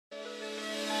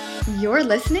You're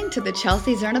listening to the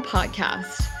Chelsea Zerna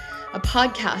podcast, a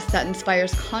podcast that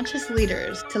inspires conscious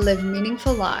leaders to live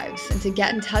meaningful lives and to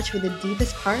get in touch with the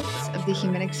deepest parts of the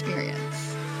human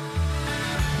experience.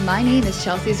 My name is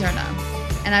Chelsea Zerna,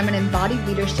 and I'm an embodied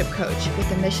leadership coach with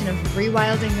the mission of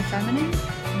rewilding the feminine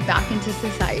back into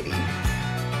society.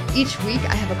 Each week,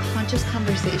 I have a conscious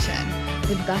conversation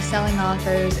with best-selling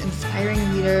authors, inspiring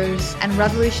leaders, and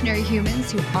revolutionary humans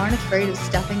who aren't afraid of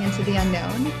stepping into the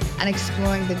unknown and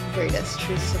exploring the greatest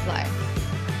truths of life.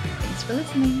 Thanks for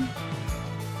listening.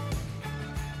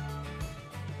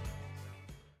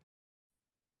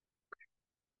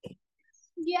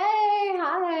 Yay!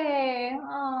 Hi!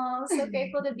 Oh, so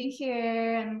grateful to be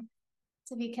here and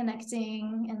to be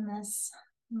connecting in this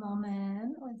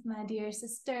moment with my dear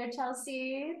sister,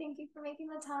 Chelsea. Thank you for making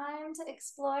the time to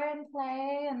explore and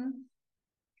play and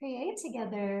create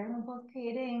together. We're both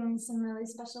creating some really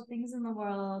special things in the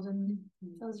world, and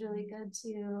it feels really good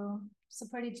to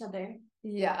support each other.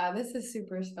 Yeah, this is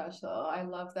super special. I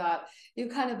love that.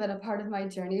 You've kind of been a part of my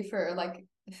journey for like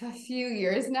a few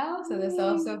years now, so this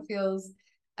also feels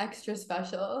extra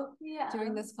special.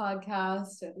 Doing this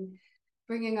podcast and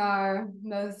bringing our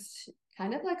most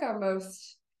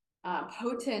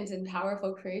potent and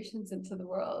powerful creations into the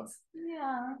world.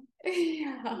 Yeah.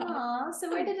 Yeah. Aww. So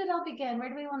where did it all begin? Where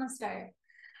do we want to start?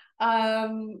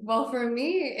 Well, for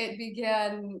me, it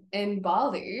began in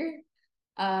Bali.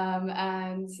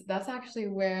 And that's actually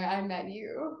where I met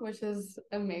you, which is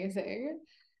amazing.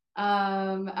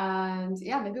 And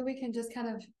yeah, maybe we can just kind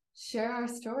of share our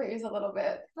stories a little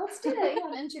bit. Let's do it. Yeah,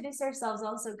 and introduce ourselves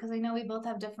also, because I know we both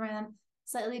have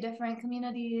slightly different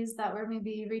communities that we're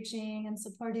maybe reaching and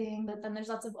supporting, but then there's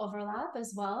lots of overlap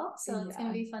as well. So it's going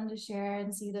to be fun to share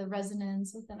and see the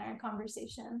resonance within our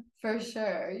conversation. For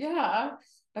sure. Yeah.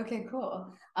 Okay,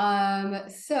 cool.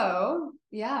 So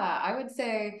yeah, I would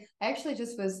say I actually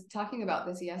just was talking about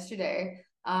this yesterday.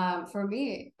 For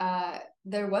me,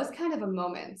 there was kind of a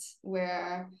moment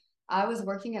where I was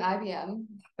working at IBM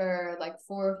for like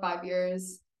 4 or 5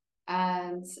 years,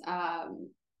 and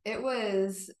it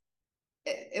was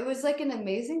like an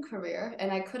amazing career,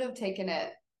 and I could have taken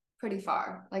it pretty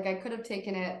far. Like I could have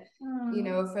taken it,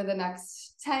 for the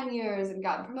next 10 years and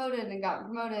gotten promoted. And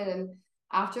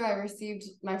after I received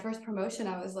my first promotion,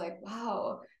 I was like,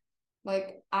 wow,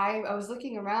 like I was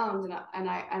looking around, and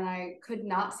I could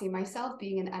not see myself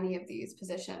being in any of these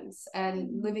positions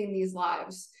and living these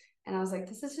lives. And I was like,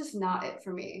 this is just not it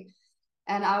for me.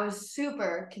 And I was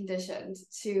super conditioned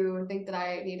to think that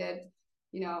I needed,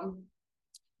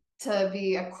 to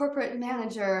be a corporate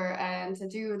manager and to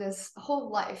do this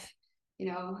whole life,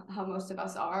 how most of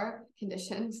us are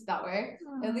conditioned that way.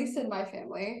 At least in my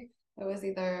family, it was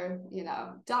either,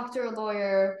 doctor,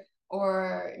 lawyer,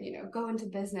 or, go into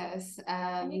business.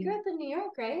 And you grew up in New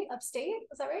York, right? Upstate,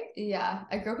 is that right? Yeah,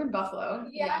 I grew up in Buffalo.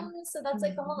 Yeah, so that's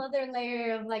like a whole other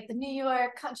layer of like the New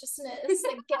York consciousness,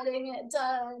 like getting it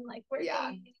done, like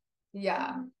working.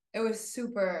 Yeah. It was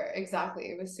super, like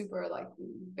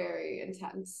very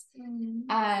intense.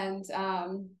 And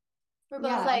we're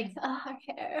both like, oh, our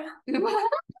hair.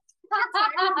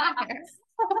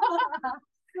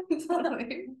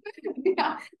 Totally.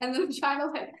 Yeah. And then I'm trying to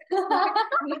like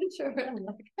I'm not sure what I'm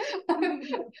like.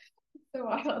 So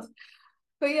wild.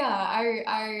 But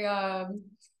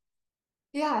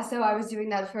yeah, so I was doing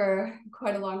that for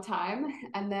quite a long time.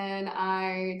 And then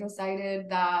I decided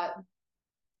that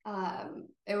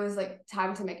it was like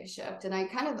time to make a shift. And I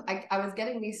was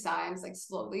getting these signs like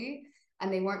slowly,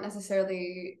 and they weren't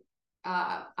necessarily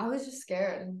I was just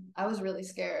scared. I was really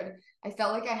scared. I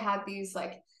felt like I had these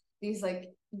I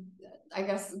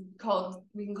guess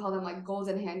we can call them like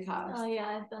golden handcuffs. Oh yeah,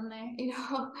 I've been there.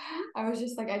 I was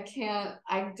just like, I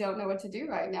don't know what to do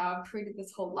right now. I've created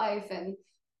this whole life, and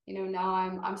now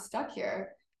I'm stuck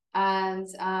here. And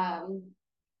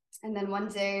then one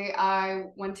day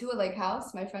I went to a lake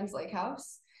house, my friend's lake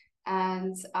house,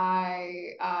 and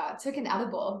I took an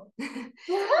edible.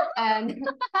 And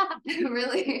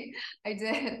really, I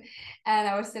did. And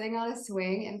I was sitting on a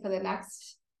swing, and for the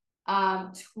next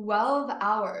 12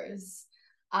 hours,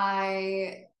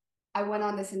 I went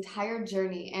on this entire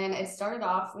journey. And it started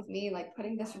off with me like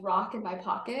putting this rock in my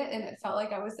pocket, and it felt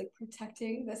like I was like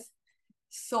protecting this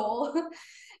soul.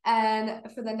 And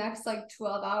for the next like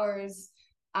 12 hours,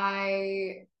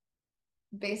 I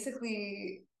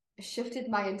basically shifted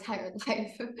my entire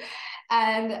life.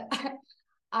 And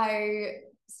I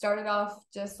started off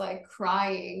just like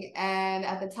crying. And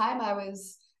at the time, I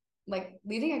was like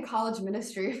leading a college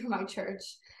ministry for my church.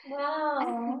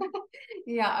 Wow.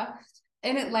 Yeah,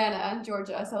 in Atlanta,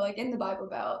 Georgia, so like in the Bible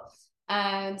Belt.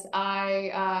 And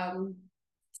I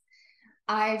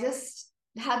just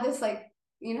had this like,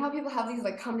 you know how people have these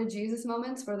like come to Jesus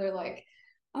moments where they're like,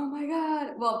 oh my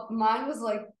God. Well, mine was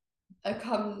like a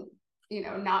come,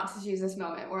 not to Jesus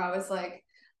moment where I was like,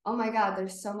 oh my God,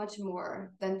 there's so much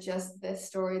more than just this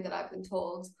story that I've been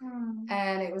told.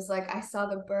 And it was like, I saw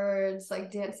the birds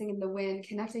like dancing in the wind,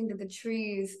 connecting to the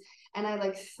trees. And I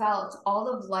like felt all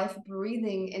of life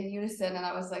breathing in unison. And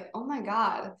I was like, oh my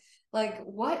God, like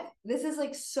what? This is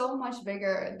like so much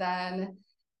bigger than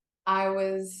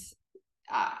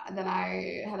than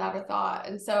I had ever thought.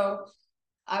 And so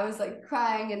I was like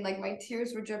crying and like my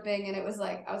tears were dripping. And it was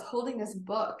like, I was holding this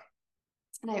book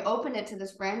and I opened it to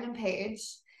this random page.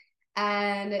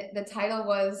 And the title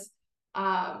was,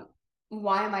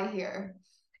 Why Am I Here?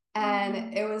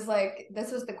 And it was like,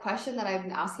 this was the question that I've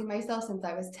been asking myself since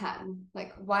I was 10.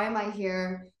 Like, why am I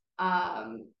here? Why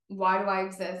do I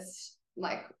exist?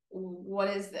 Like, what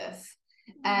is this?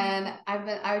 And I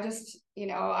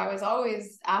was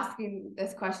always asking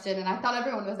this question, and I thought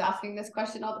everyone was asking this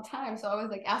question all the time. So I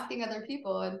was like asking other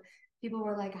people, and people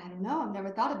were like, I don't know, I've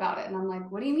never thought about it. And I'm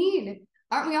like, what do you mean?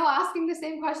 Aren't we all asking the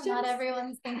same questions? Not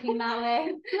everyone's thinking that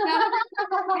way.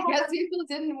 I guess people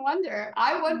didn't wonder.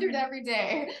 I wondered every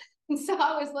day. And so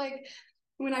I was like,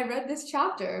 when I read this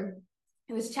chapter,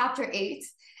 it was chapter 8,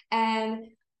 and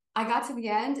I got to the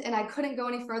end and I couldn't go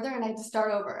any further and I had to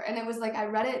start over. And it was like I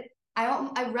read it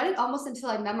almost until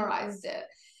I memorized it.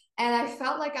 And I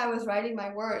felt like I was writing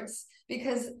my words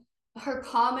because her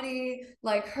comedy,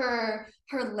 like her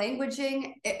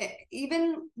languaging,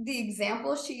 even the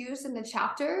examples she used in the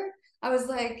chapter, I was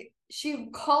like, she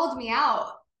called me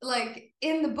out like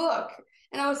in the book.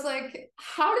 And I was like,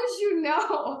 how did you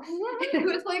know? And it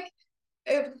was like,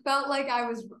 it felt like I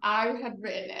had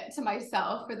written it to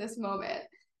myself for this moment.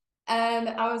 And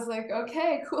I was like,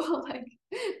 okay, cool. Like,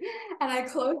 and I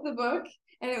closed the book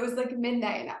and it was like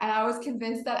midnight. And I was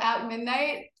convinced that at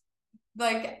midnight,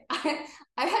 like I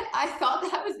thought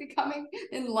that I was becoming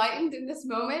enlightened in this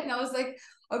moment. And I was like,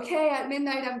 okay, at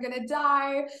midnight, I'm going to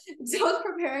die. So I was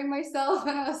preparing myself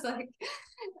and I was like,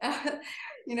 I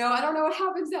don't know what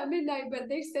happens at midnight, but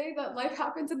they say that life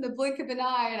happens in the blink of an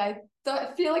eye. And I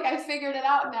feel like I figured it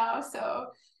out now. So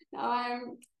now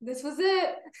this was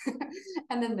it.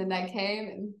 And then midnight came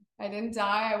and I didn't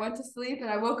die. I went to sleep and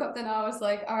I woke up. Then I was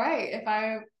like, all right,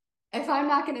 if I'm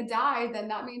not going to die, then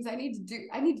that means I need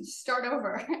to start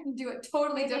over and do it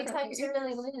totally differently. It's time to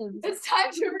really live. It's time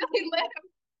to really live.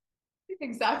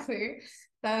 Exactly.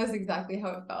 That was exactly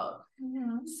how it felt.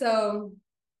 So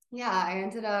yeah, I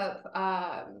ended up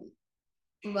I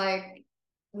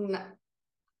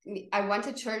went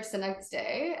to church the next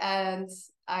day and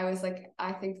I was like,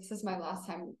 I think this is my last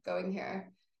time going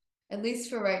here, at least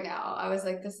for right now. I was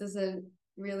like, this isn't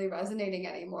really resonating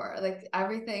anymore. Like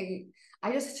everything,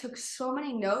 I just took so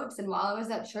many notes. And while I was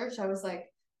at church, I was like,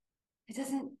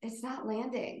 it's not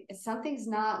landing. Something's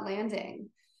not landing.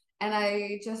 And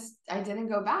I didn't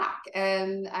go back.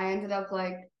 And I ended up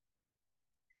like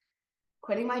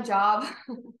quitting my job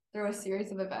through a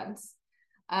series of events.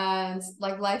 And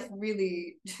like life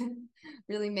really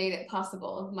really made it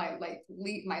possible.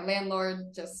 My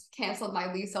landlord just canceled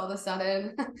my lease all of a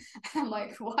sudden. I'm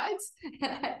like, what?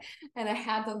 And I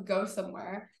had to go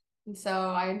somewhere. And so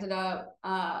I ended up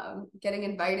getting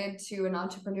invited to an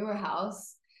entrepreneur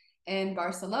house in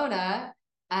Barcelona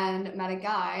and met a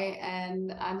guy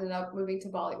and ended up moving to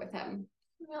Bali with him.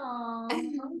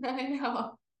 I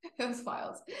know. It was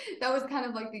wild. That was kind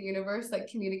of like the universe like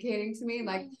communicating to me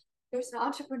like, there's an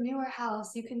entrepreneur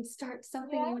house. You can start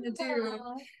something you want to do.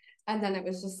 And then it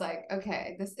was just like,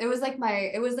 okay, it was like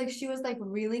she was like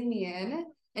reeling me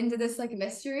into this like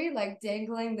mystery, like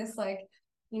dangling this like,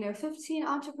 15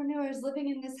 entrepreneurs living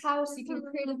in this house. You can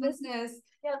create a business.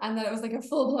 Yep. And then it was like a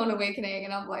full blown awakening.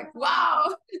 And I'm like,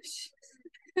 wow.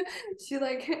 She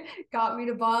like got me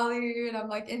to Bali and I'm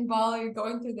like in Bali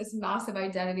going through this massive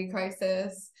identity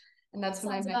crisis. And that's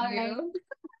when I met you.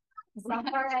 It's not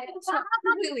all right.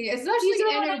 Really,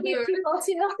 especially interviewed people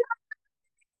too.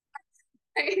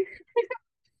 Right?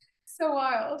 So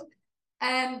wild.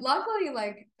 And luckily,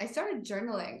 like I started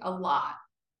journaling a lot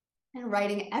and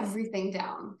writing everything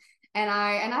down. And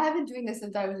I have been doing this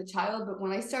since I was a child, but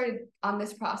when I started on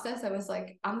this process, I was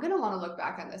like, I'm gonna want to look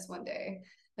back on this one day.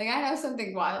 Like I know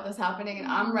something wild is happening and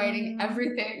I'm writing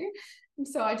everything. And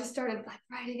so I just started like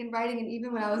writing. And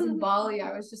even when I was in Bali,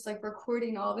 I was just like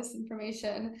recording all this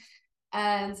information.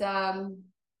 And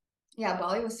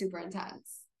Bali was super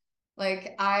intense.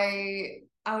 Like I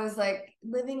was like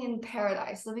living in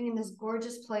paradise, living in this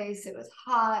gorgeous place. It was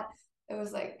hot. It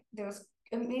was like there was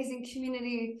amazing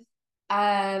community.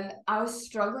 And I was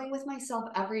struggling with myself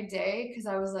every day because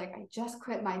I was like, I just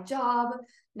quit my job.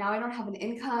 Now I don't have an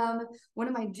income. What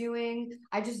am I doing?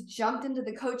 I just jumped into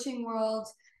the coaching world,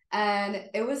 and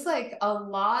it was like a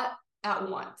lot at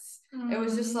once. It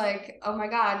was just like, oh my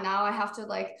God, now I have to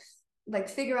like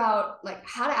figure out like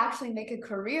how to actually make a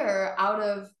career out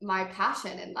of my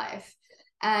passion in life.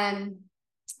 And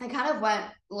I kind of went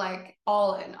like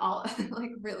all in, all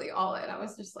like really all in. I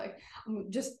was just like, I'm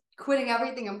just quitting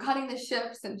everything. I'm cutting the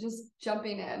ships and just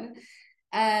jumping in.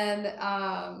 And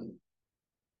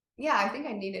yeah, I think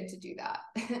I needed to do that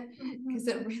because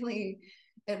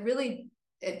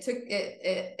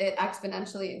it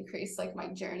exponentially increased like my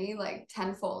journey like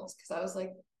tenfold, because I was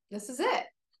like, this is it.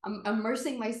 I'm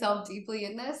immersing myself deeply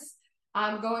in this.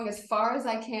 I'm going as far as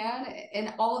I can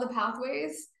in all the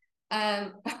pathways,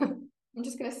 and I'm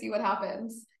just gonna see what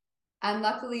happens. And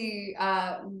luckily,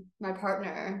 my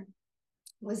partner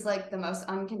was like the most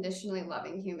unconditionally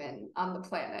loving human on the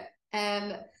planet.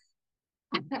 And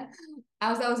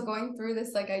as I was going through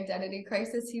this like identity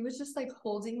crisis, he was just like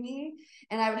holding me,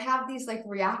 and I would have these like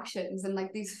reactions, and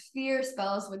like these fear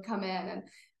spells would come in, and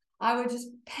I would just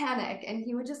panic, and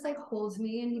he would just like hold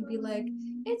me, and he'd be like,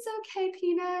 "It's okay,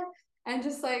 Peanut." And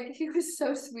just like, he was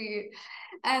so sweet.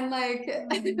 And like,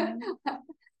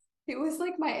 it was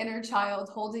like my inner child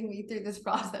holding me through this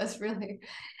process, really.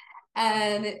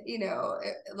 And, you know,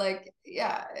 like,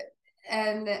 yeah.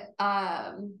 And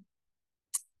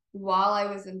while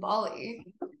I was in Bali,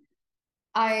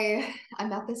 I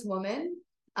met this woman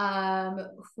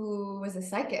who was a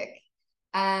psychic,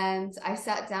 and I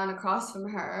sat down across from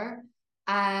her,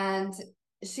 and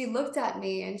she looked at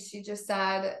me and she just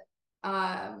said,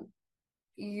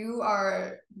 you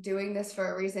are doing this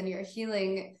for a reason. You're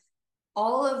healing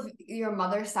all of your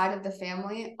mother's side of the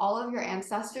family, all of your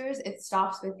ancestors. It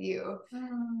stops with you.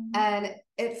 And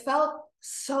it felt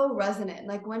so resonant.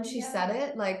 Like when she said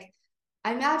it, like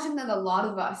I imagine that a lot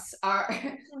of us are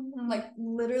like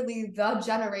literally the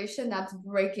generation that's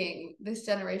breaking this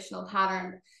generational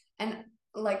pattern. And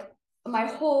like my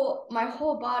whole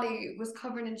body was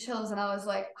covered in chills, and I was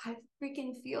like, I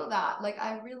freaking feel that. Like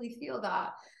I really feel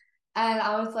that. And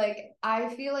I was like, I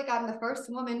feel like I'm the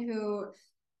first woman who,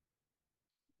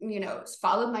 you know,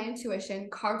 followed my intuition,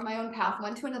 carved my own path,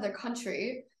 went to another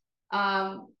country.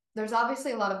 There's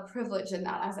obviously a lot of privilege in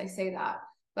that as I say that,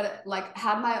 but like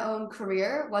had my own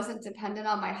career, wasn't dependent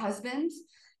on my husband,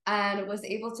 and was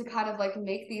able to kind of like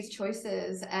make these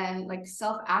choices and like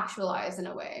self-actualize in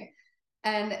a way.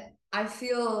 And I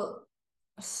feel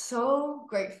so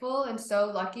grateful and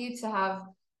so lucky to have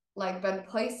like been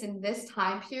placed in this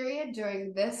time period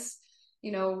during this,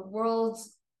 you know,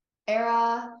 world's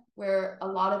era where a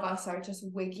lot of us are just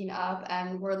waking up,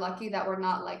 and we're lucky that we're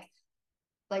not like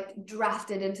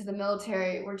drafted into the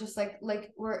military. We're just like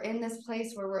we're in this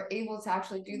place where we're able to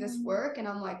actually do this work, and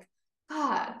I'm like,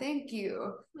 God, thank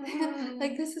you.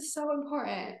 Like this is so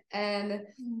important. And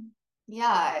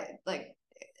yeah, like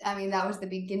I mean, that was the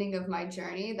beginning of my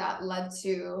journey that led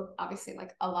to obviously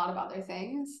like a lot of other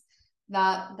things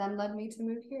that then led me to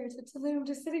move here to Tulum,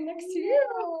 just sitting next to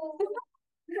you.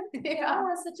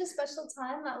 Yeah, such a special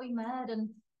time that we met. And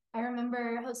I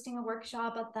remember hosting a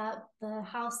workshop at the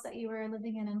house that you were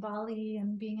living in Bali,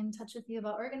 and being in touch with you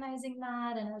about organizing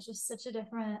that. And it was just such a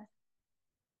different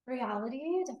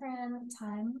reality, different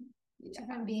time,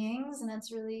 different beings. And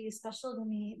it's really special to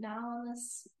meet now in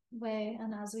this way,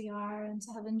 and as we are, and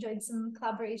to have enjoyed some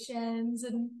collaborations,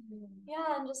 and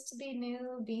yeah, and just to be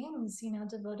new beings, you know,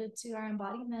 devoted to our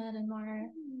embodiment and more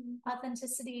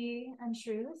authenticity and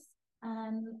truth.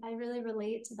 And I really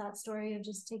relate to that story of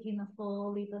just taking the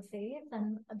full leap of faith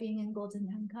and being in golden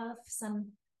handcuffs. And,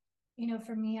 you know,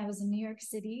 for me, I was in New York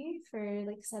City for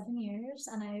like 7 years,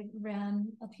 and I ran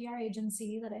a PR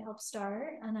agency that I helped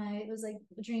start. And it was like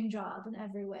a dream job in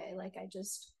every way. Like I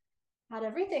just had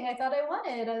everything I thought I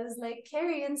wanted. I was like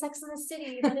Carrie in Sex and the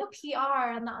City, then a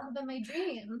PR, and that had been my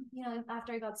dream, you know,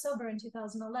 after I got sober in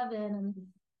 2011, and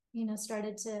you know,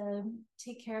 started to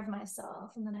take care of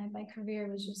myself. And then my career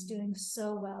was just doing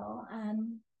so well.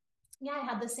 And yeah, I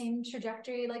had the same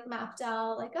trajectory like mapped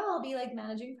out, like, oh, I'll be like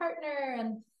managing partner,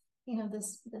 and you know,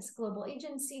 this global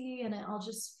agency, and it all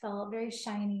just felt very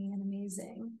shiny and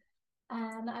amazing.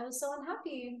 And I was so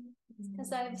unhappy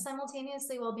because I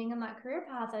simultaneously, while being in that career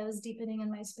path, I was deepening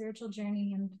in my spiritual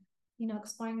journey, and you know,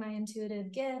 exploring my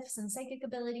intuitive gifts and psychic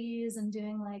abilities, and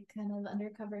doing like kind of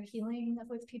undercover healing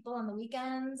with people on the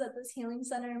weekends at this healing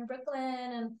center in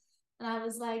Brooklyn. And I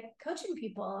was like coaching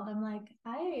people, and I'm like,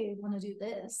 I want to do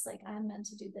this. Like I'm meant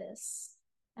to do this.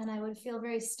 And I would feel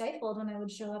very stifled when I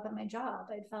would show up at my job.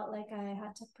 I felt like I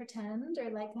had to pretend, or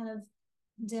like kind of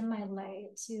dim my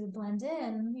light, to blend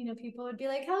in. People would be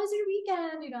like, how was your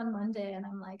weekend, on Monday? And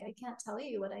I'm like, I can't tell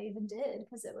you what I even did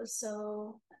because it was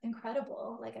so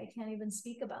incredible. Like, I can't even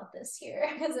speak about this here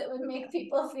because it would make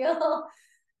people feel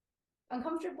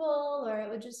uncomfortable, or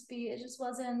it just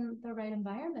wasn't the right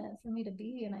environment for me to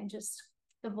be. And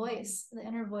the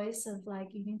inner voice of like,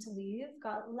 you need to leave,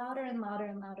 got louder and louder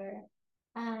and louder.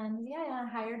 And yeah,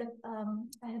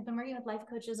 I had been working with life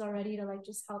coaches already to like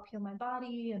just help heal my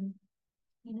body and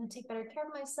take better care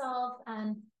of myself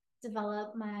and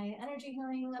develop my energy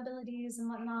healing abilities and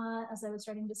whatnot as I was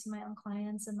starting to see my own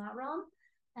clients in that realm.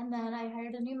 And then I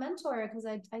hired a new mentor because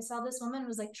I saw this woman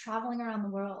was like traveling around the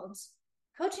world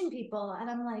coaching people. And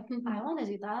I'm like, I want to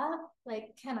do that.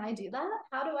 Like, can I do that?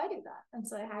 How do I do that? And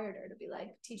so I hired her to be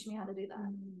like, teach me how to do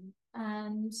that.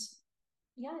 And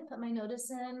yeah, I put my notice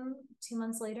in 2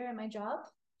 months later at my job.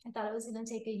 I thought it was going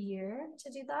to take a year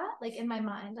to do that, like in my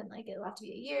mind. And like, it'll have to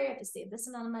be a year. I have to save this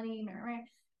amount of money.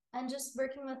 And just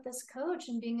working with this coach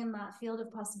and being in that field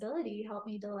of possibility helped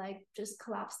me to like just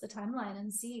collapse the timeline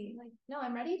and see like, no,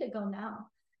 I'm ready to go now.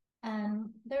 And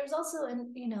there's also,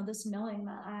 this knowing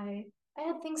that I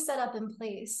had things set up in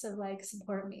place to like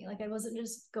support me. Like I wasn't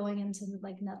just going into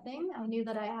like nothing. I knew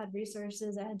that I had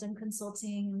resources. I had done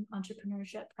consulting and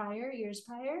entrepreneurship years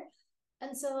prior.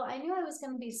 And so I knew I was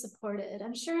going to be supported.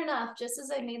 And sure enough, just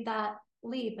as I made that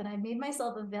leap and I made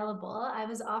myself available, I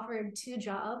was offered 2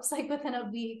 jobs like within a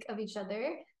week of each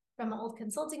other, from an old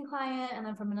consulting client and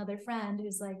then from another friend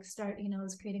who's like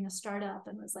was creating a startup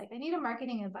and was like, I need a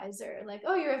marketing advisor. Like,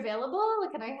 oh, you're available?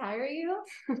 Like, can I hire you?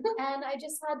 And I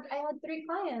had 3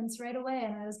 clients right away,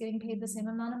 and I was getting paid the same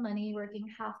amount of money, working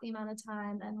half the amount of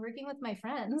time and working with my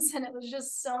friends. And it was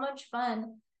just so much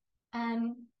fun.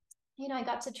 And I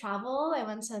got to travel. I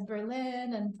went to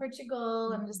Berlin and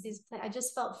Portugal and I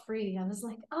just felt free. I was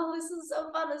like, oh, this is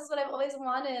so fun. This is what I've always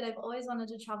wanted. I've always wanted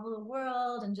to travel the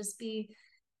world and just be,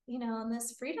 in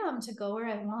this freedom to go where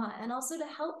I want, and also to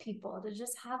help people, to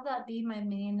just have that be my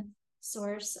main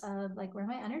source of like where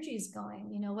my energy is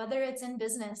going, whether it's in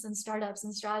business and startups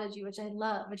and strategy, which I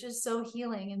love, which is so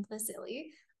healing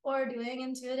implicitly, or doing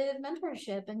intuitive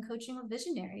mentorship and coaching with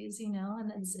visionaries,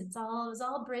 and it was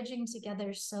all bridging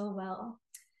together so well.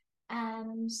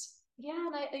 And yeah,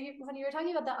 and when you were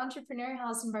talking about the entrepreneur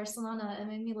house in Barcelona, it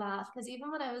made me laugh because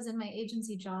even when I was in my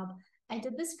agency job, I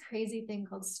did this crazy thing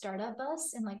called Startup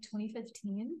Bus in like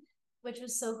 2015, which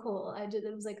was so cool.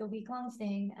 It was like a week-long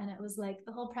thing, and it was like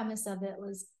the whole premise of it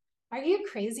was, are you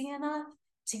crazy enough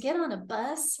to get on a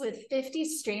bus with 50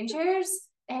 strangers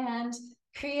and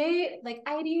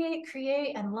ideate,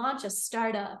 create, and launch a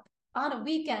startup on a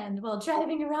weekend while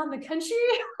driving around the country?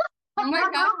 Oh my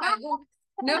God.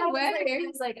 No way. I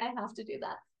was like, I have to do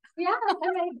that. Yeah,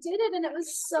 and I did it, and it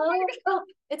was so cool.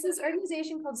 It's this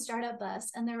organization called Startup Bus,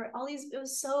 and there were it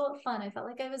was so fun. I felt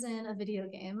like I was in a video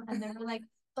game, and there were like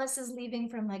buses leaving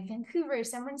from like Vancouver,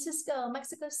 San Francisco,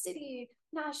 Mexico City,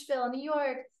 Nashville, New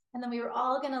York. And then we were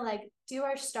all gonna like do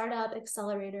our startup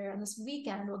accelerator on this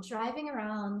weekend while driving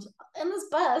around in this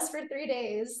bus for 3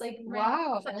 days, like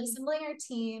wow, assembling our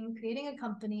team, creating a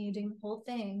company, doing the whole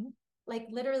thing, like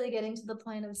literally getting to the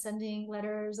point of sending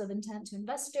letters of intent to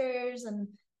investors and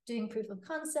doing proof of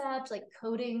concept, like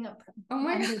coding a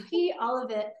MVP, all of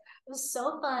it. It was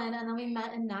so fun. And then we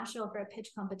met in Nashville for a pitch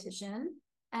competition,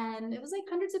 and it was like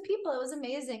hundreds of people. It was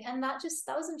amazing. And that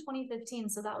was in 2015.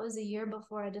 So that was a year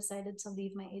before I decided to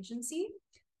leave my agency.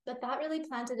 But that really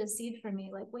planted a seed for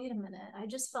me. Like, wait a minute, I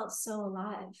just felt so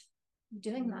alive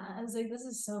doing that. I was like, this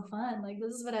is so fun. Like,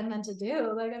 this is what I'm meant to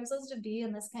do. Like, I'm supposed to be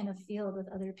in this kind of field with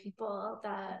other people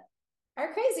that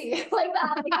are crazy like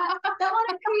that. Like, that want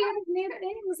to create new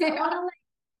things. That want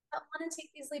to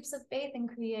take these leaps of faith and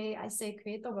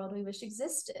create the world we wish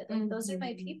existed. Like, those are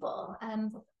my people.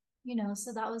 And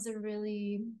so that was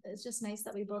it's just nice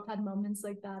that we both had moments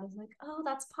like that of like, oh,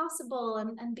 that's possible.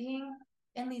 And being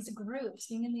in these groups,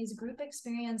 being in these group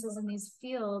experiences in these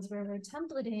fields where we're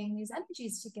templating these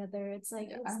energies together, it's like,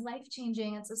 it's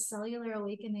life-changing. It's a cellular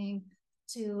awakening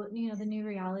to, the new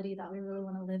reality that we really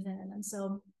want to live in. And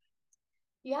so,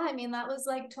 yeah, I mean, that was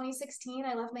like 2016.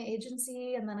 I left my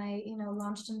agency, and then I,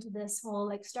 launched into this whole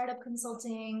like startup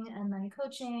consulting and then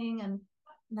coaching. And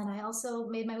then I also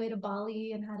made my way to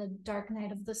Bali and had a dark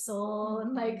night of the soul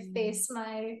and like faced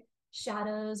my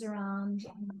shadows around,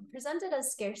 presented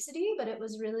as scarcity, but it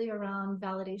was really around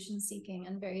validation seeking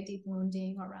and very deep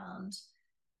wounding around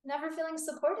never feeling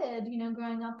supported,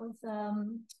 growing up with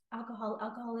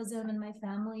alcoholism in my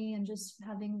family, and just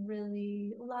having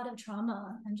really a lot of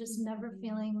trauma and just never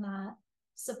feeling that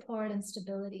support and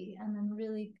stability. And then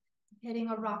really hitting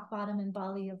a rock bottom in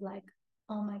Bali of like,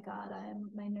 oh my God,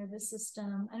 my nervous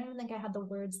system. I don't even think I had the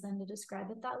words then to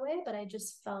describe it that way, but I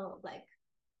just felt like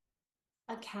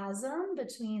a chasm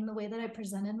between the way that I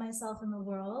presented myself in the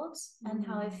world and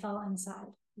how I felt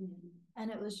inside. And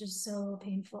it was just so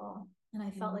painful. And I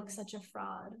felt like such a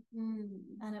fraud.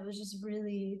 And it was just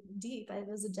really deep. It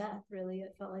was a death, really.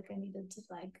 It felt like I needed to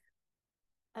like,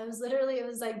 I was literally, it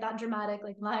was like that dramatic,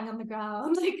 like lying on the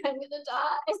ground, like I'm gonna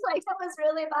die. Like it was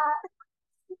really bad.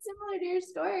 Similar to your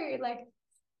story. Like,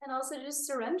 and also just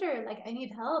surrender. Like, I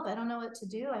need help. I don't know what to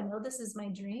do. I know this is my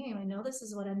dream. I know this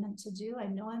is what I'm meant to do. I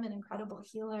know I'm an incredible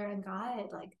healer and guide.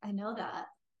 Like, I know that,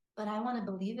 but I want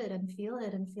to believe it and feel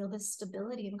this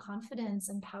stability and confidence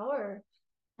and power.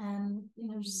 And, you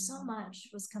know, just so much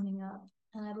was coming up.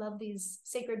 And I love these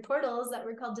sacred portals that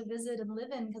we're called to visit and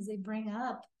live in because they bring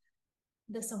up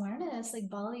this awareness. Like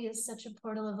Bali is such a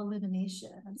portal of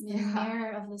illumination. It's the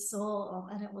mirror of the soul,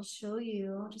 and it will show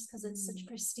you, just because it's such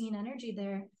pristine energy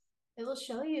there, it will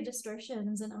show you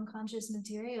distortions and unconscious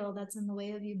material that's in the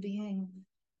way of you being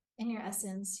in your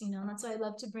essence, you know. And that's why I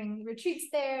love to bring retreats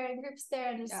there and groups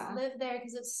there and just live there,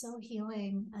 because it's so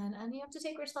healing. And you have to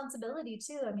take responsibility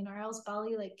too. I mean, or else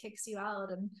Bali like kicks you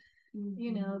out, and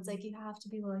you know, it's like you have to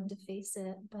be willing to face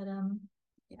it. But and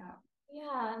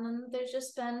then there's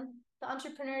just been the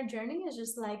entrepreneur journey is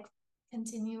just like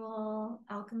continual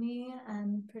alchemy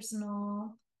and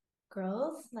personal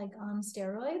growth, like on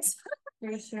steroids.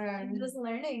 For sure. Just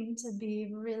learning to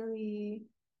be really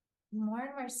more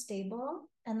and more stable,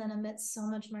 and then amidst so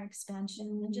much more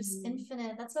expansion and just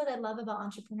infinite. That's what I love about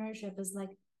entrepreneurship, is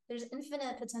like there's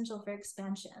infinite potential for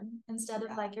expansion, instead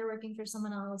of like you're working for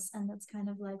someone else and it's kind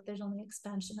of like there's only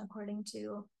expansion according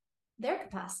to their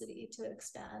capacity to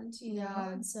expand, you know.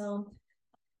 And so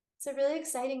it's a really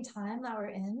exciting time that we're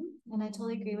in. And I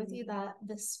totally agree with you that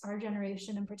our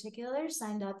generation in particular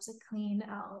signed up to clean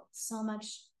out so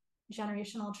much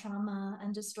generational trauma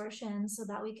and distortion so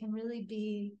that we can really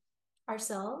be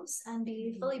ourselves and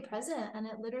be fully present. And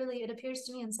it appears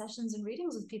to me in sessions and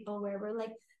readings with people where we're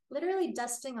like literally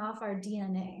dusting off our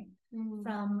DNA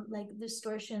from like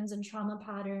distortions and trauma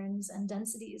patterns and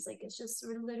densities. Like it's just,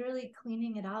 we're literally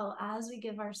cleaning it out as we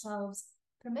give ourselves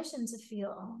permission to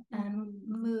feel and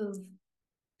move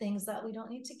things that we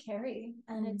don't need to carry.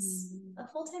 And it's a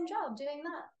full-time job doing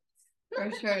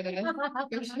that. For sure it is.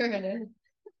 For sure it is.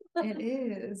 It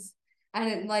is. And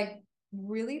it like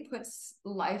really puts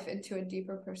life into a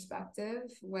deeper perspective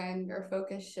when your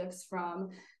focus shifts from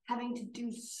having to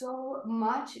do so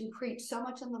much and create so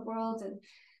much in the world,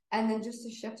 and then just to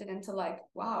shift it into like,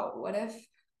 wow, what if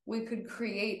we could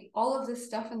create all of this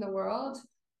stuff in the world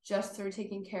just through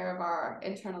taking care of our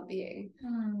internal being.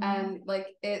 And like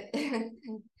it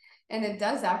and it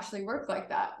does actually work like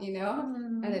that, you know.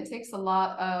 And it takes a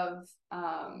lot of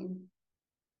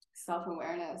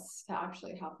self-awareness to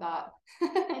actually have that.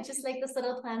 I just like this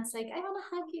little plant's like, I want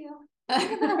to hug you.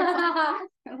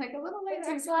 Like a little later. It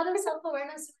takes a lot of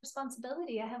self-awareness and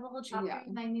responsibility. I have a whole chapter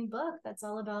in my new book that's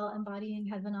all about embodying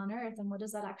heaven on earth, and what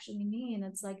does that actually mean.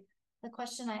 It's like the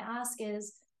question I ask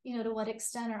is, you know, to what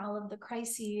extent are all of the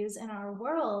crises in our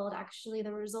world actually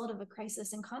the result of a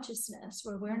crisis in consciousness,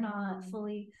 where we're not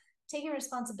fully taking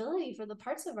responsibility for the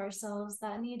parts of ourselves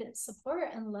that need support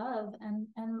and love, and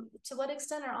to what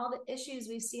extent are all the issues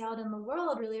we see out in the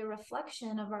world really a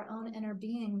reflection of our own inner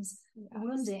being's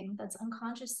wounding that's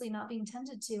unconsciously not being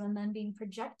tended to and then being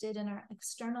projected in our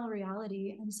external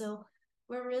reality. And so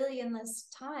we're really in this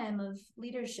time of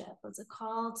leadership. It's a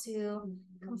call to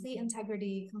complete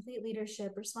integrity, complete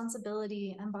leadership,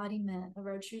 responsibility, embodiment of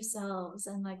our true selves,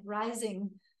 and like rising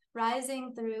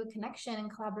through connection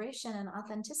and collaboration and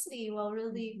authenticity, while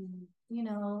really, you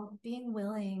know, being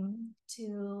willing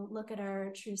to look at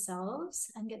our true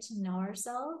selves and get to know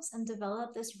ourselves and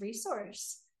develop this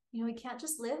resource. You know, we can't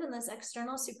just live in this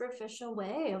external superficial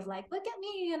way of like, look at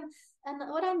me and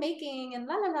what I'm making and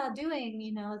la la la doing,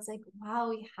 you know. It's like, wow,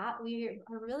 we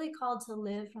are really called to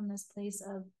live from this place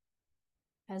of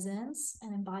presence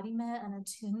and embodiment and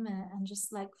attunement, and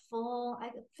just like I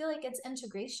feel like it's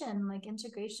integration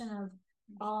of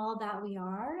all that we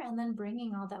are, and then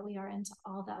bringing all that we are into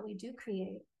all that we do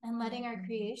create, and letting our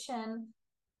creation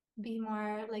be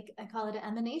more like, I call it an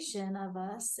emanation of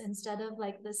us, instead of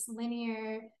like this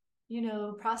linear, you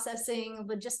know, processing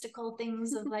logistical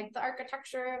things of like the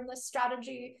architecture and the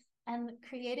strategy, and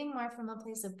creating more from a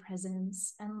place of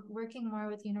presence and working more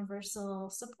with universal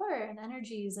support and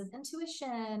energies of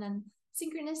intuition and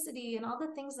synchronicity and all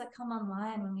the things that come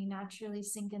online when we naturally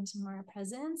sink into more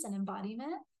presence and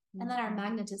embodiment. And then our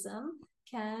magnetism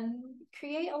can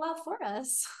create a lot for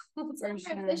us. For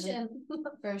sure.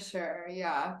 For sure.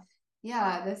 Yeah.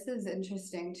 Yeah, this is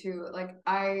interesting too. Like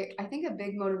I think a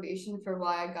big motivation for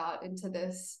why I got into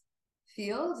this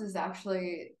field is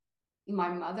actually my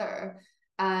mother.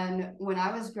 And when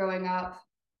I was growing up,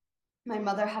 my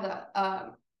mother had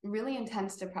a really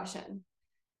intense depression.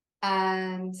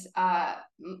 And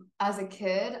as a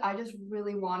kid, I just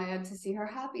really wanted to see her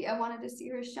happy. I wanted to see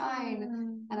her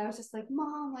shine. And I was just like,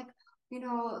 Mom, like,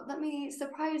 let me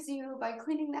surprise you by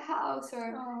cleaning the house,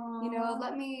 or,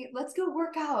 let's go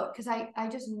work out. Cause I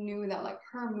just knew that like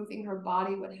her moving her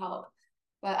body would help.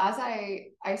 But as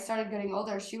I started getting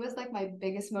older, she was like my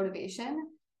biggest motivation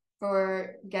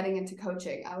for getting into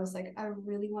coaching. I was like, I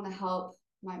really want to help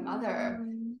my mother.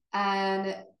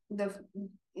 And the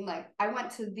like I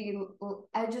went to the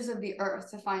edges of the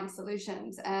earth to find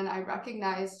solutions, and I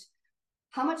recognized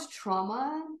how much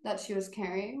trauma that she was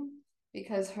carrying,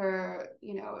 because her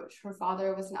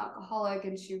father was an alcoholic,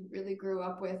 and she really grew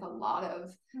up with a lot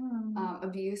of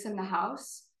abuse in the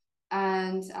house.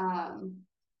 And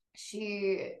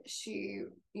she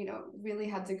really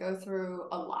had to go through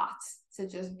a lot to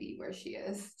just be where she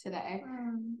is today.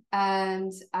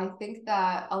 And I think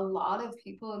that a lot of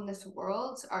people in this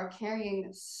world are carrying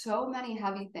so many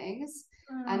heavy things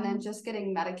and then just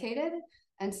getting medicated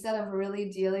instead of really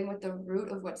dealing with the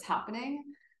root of what's happening.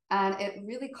 And it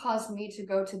really caused me to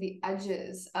go to the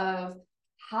edges of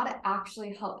how to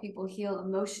actually help people heal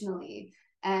emotionally,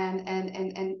 and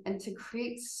to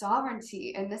create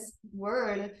sovereignty. And this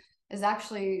word is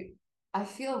actually, I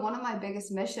feel, one of my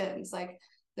biggest missions. Like,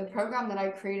 the program that I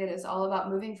created is all about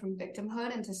moving from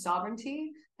victimhood into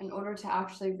sovereignty in order to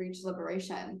actually reach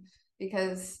liberation.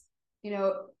 Because,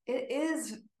 it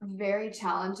is very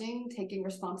challenging taking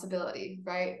responsibility,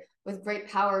 right? With great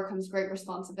power comes great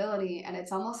responsibility. And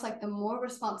it's almost like the more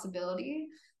responsibility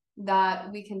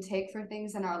that we can take for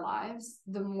things in our lives,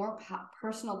 the more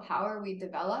personal power we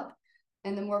develop.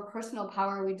 And the more personal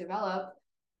power we develop,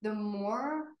 the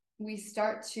more we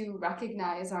start to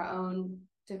recognize our own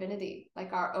divinity,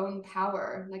 like our own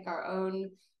power, like our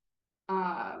own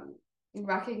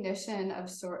recognition of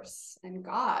source and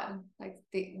God. Like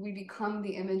we become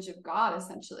the image of God,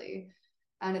 essentially.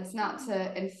 And it's not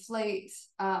to inflate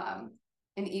an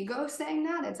ego saying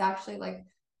that. It's actually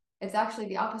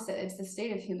the opposite. It's the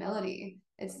state of humility.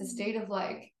 It's the state of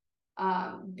like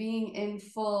being in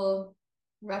full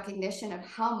recognition of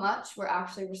how much we're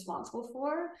actually responsible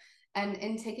for. And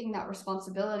in taking that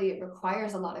responsibility, it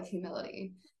requires a lot of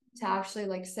humility to actually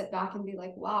like sit back and be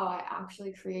like, wow, I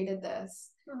actually created this.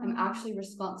 I'm actually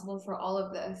responsible for all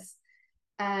of this.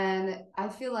 And I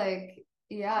feel like,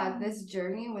 yeah, this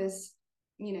journey was,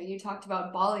 you talked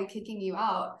about Bali kicking you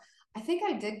out. I think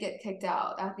I did get kicked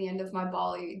out at the end of my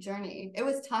Bali journey. It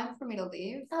was time for me to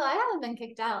leave. Oh, I haven't been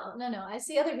kicked out. No. I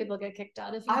see other people get kicked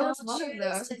out. If you don't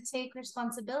choose to take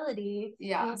responsibility,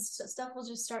 yeah, stuff will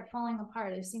just start falling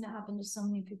apart. I've seen it happen to so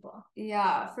many people.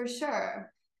 Yeah, for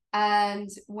sure. And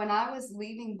when I was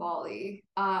leaving Bali,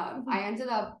 I ended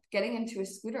up getting into a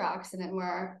scooter accident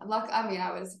where, I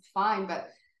was fine, but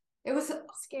it was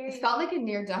scary. It felt like a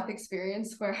near-death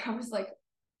experience where I was like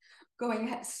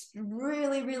going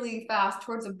really, really fast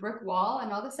towards a brick wall,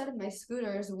 and all of a sudden my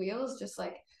scooter's wheels just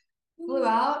like flew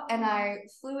out, and I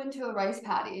flew into a rice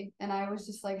paddy, and I was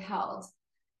just like held.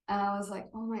 And I was like,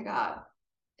 oh my God,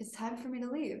 it's time for me to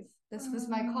leave. This was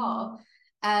my call.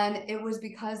 And it was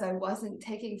because I wasn't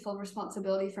taking full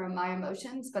responsibility for my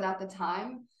emotions. But at the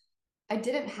time, I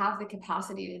didn't have the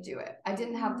capacity to do it. I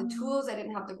didn't have the tools. I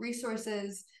didn't have the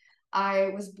resources. I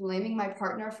was blaming my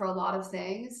partner for a lot of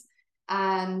things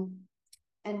and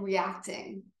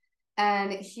reacting.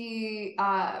 And he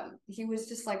was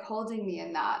just like holding me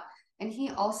in that. And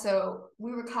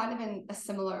we were kind of in a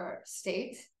similar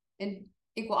state in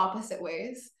equal opposite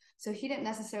ways. So he didn't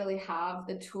necessarily have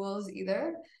the tools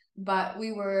either, but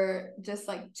we were just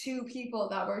like two people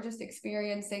that were just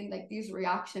experiencing like these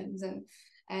reactions and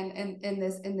in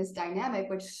this dynamic,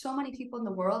 which so many people in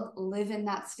the world live in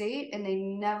that state and they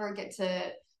never get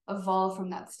to evolve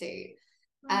from that state.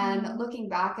 And looking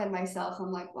back at myself,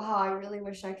 I'm like, wow, I really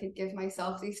wish I could give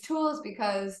myself these tools,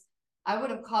 because I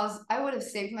would have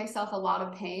saved myself a lot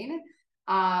of pain.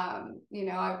 I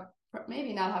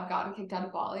maybe not have gotten kicked out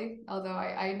of Bali, although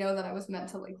I know that I was meant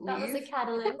to like leave. That was a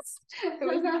catalyst. It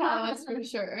was a catalyst for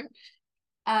sure.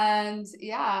 And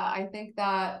yeah, I think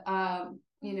that a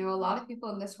lot of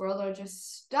people in this world are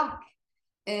just stuck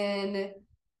in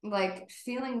like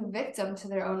feeling victim to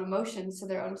their own emotions, to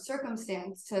their own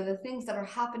circumstance, to the things that are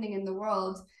happening in the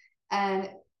world. And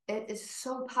it is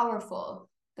so powerful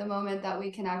the moment that we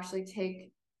can actually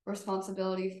take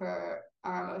responsibility for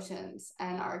our emotions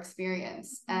and our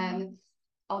experience. And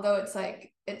although it's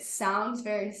like it sounds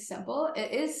very simple.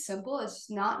 It is simple. It's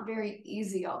just not very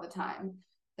easy all the time.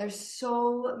 There's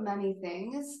so many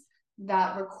things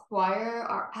that require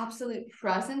our absolute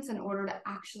presence in order to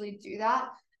actually do that.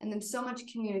 And then so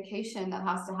much communication that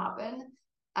has to happen.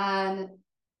 And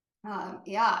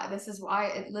yeah, this is why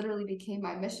it literally became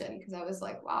my mission, because I was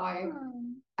like, wow,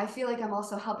 I feel like I'm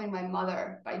also helping my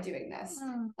mother by doing this.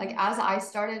 Like as I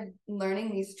started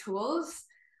learning these tools,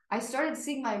 I started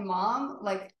seeing my mom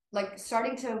like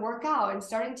starting to work out and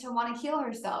starting to want to heal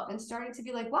herself and starting to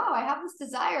be like, wow, I have this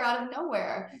desire out of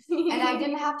nowhere and I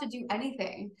didn't have to do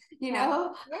anything, you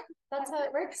know? Yeah, that's how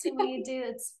it works. When we do,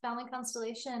 it's family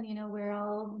constellation, you know, we're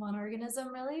all one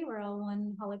organism, really. We're all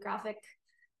one holographic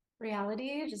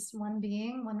reality, just one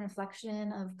being, one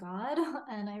reflection of God.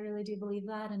 And I really do believe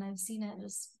that. And I've seen it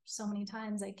just so many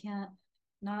times. I can't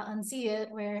not unsee it,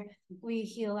 where we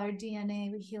heal our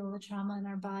DNA, we heal the trauma in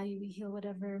our body, we heal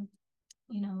whatever,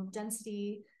 you know,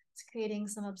 density is creating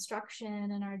some obstruction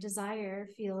in our desire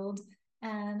field.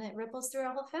 And it ripples through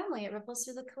our whole family. It ripples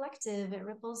through the collective. It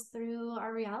ripples through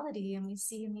our reality. And we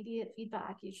see immediate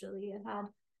feedback usually. I've had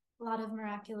a lot of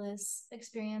miraculous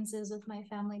experiences with my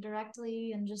family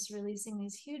directly, and just releasing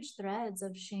these huge threads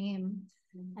of shame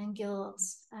and guilt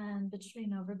and, you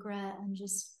know, regret, and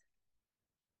just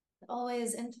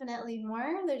always infinitely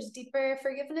more. There's deeper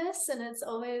forgiveness, and it's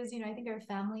always, you know, I think our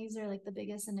families are like the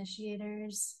biggest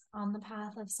initiators on the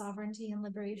path of sovereignty and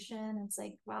liberation. It's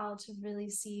like, wow, to really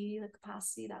see the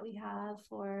capacity that we have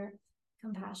for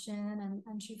compassion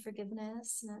and true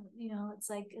forgiveness. And you know, it's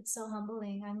like, it's so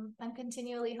humbling. I'm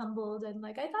continually humbled, and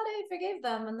like, I thought I forgave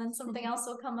them, and then something else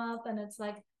will come up, and it's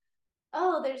like,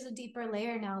 oh, there's a deeper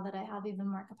layer now that I have even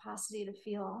more capacity to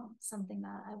feel something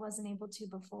that I wasn't able to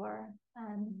before.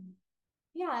 And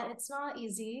yeah, it's not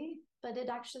easy, but it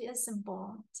actually is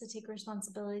simple to take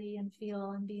responsibility and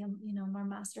feel and be, you know, more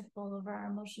masterful over our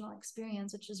emotional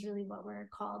experience, which is really what we're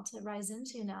called to rise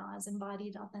into now as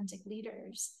embodied, authentic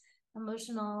leaders.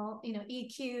 Emotional, you know,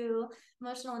 EQ,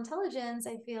 emotional intelligence,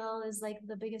 I feel, is like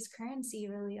the biggest currency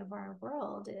really of our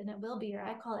world. And it will be, or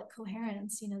I call it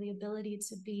coherence, you know, the ability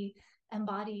to be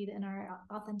embodied in our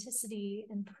authenticity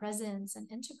and presence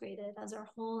and integrated as our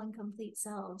whole and complete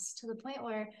selves, to the point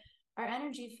where our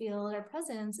energy field, our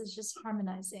presence is just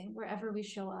harmonizing wherever we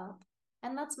show up.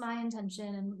 And that's my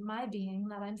intention and my being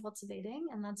that I'm cultivating.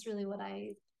 And that's really what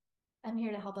I'm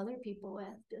here to help other people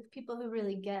with, people who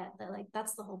really get that, like,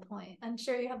 that's the whole point. I'm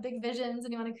sure you have big visions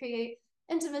and you want to create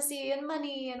intimacy and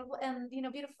money and you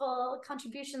know, beautiful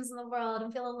contributions in the world,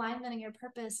 and feel alignment in your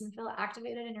purpose and feel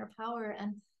activated in your power.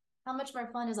 And how much more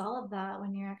fun is all of that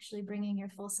when you're actually bringing your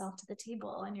full self to the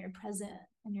table, and you're present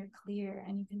and you're clear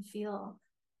and you can feel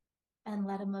and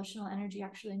let emotional energy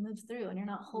actually move through, and you're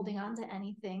not holding on to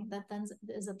anything that then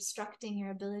is obstructing your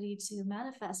ability to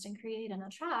manifest and create and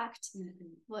attract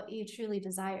what you truly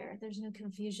desire. There's no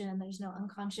confusion, there's no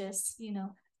unconscious, you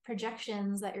know,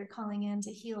 projections that you're calling in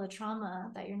to heal a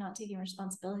trauma that you're not taking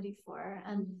responsibility for.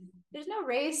 And there's no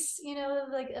race, you know,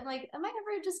 like, I'm like, am I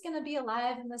ever just going to be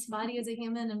alive in this body as a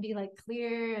human and be like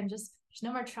clear and just, there's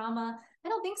no more trauma? I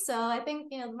don't think so. I think,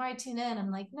 you know, the more I tune in,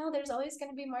 I'm like, no, there's always going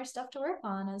to be more stuff to work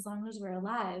on as long as we're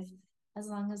alive, as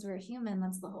long as we're human.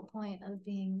 That's the whole point of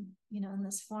being, you know, in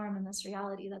this form, in this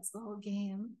reality. That's the whole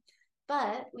game.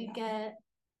 But we get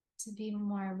to be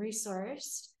more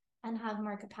resourced and have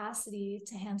more capacity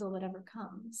to handle whatever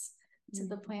comes, to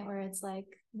the point where it's like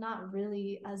not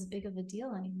really as big of a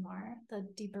deal anymore. The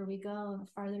deeper we go and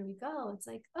the farther we go, it's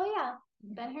like, oh yeah,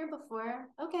 been here before.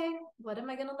 Okay, what am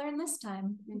I going to learn this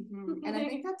time? And I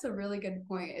think that's a really good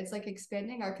point. It's like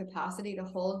expanding our capacity to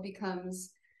hold becomes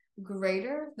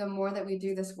greater the more that we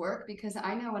do this work. Because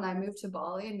I know when I moved to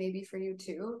Bali, and maybe for you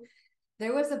too,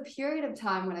 there was a period of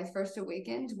time when I first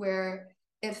awakened where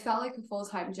it felt like a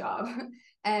full-time job.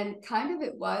 And kind of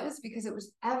it was, because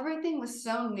everything was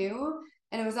so new,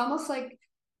 and it was almost like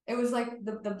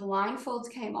the blindfolds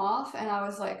came off, and I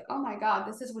was like, oh my God,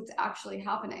 this is what's actually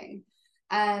happening.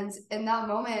 And in that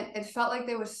moment, it felt like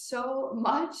there was so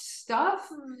much stuff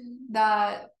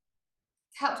that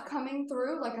kept coming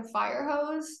through like a fire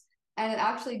hose. And it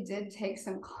actually did take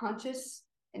some conscious,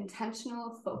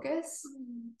 intentional focus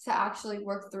to actually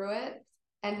work through it.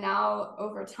 And now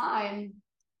over time,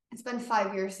 it's been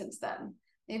 5 years since then,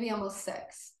 maybe almost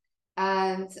 6.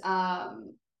 And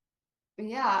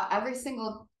yeah, every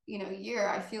single, you know, year,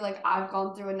 I feel like I've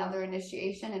gone through another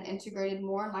initiation and integrated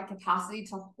more, and my capacity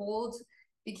to hold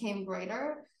became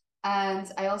greater. And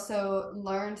I also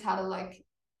learned how to like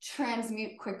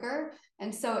transmute quicker.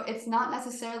 And so it's not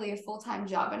necessarily a full-time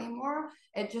job anymore.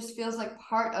 It just feels like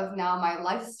part of now my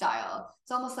lifestyle.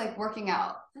 It's almost like working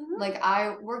out. Like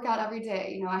I work out every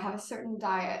day, you know, I have a certain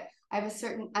diet, I have a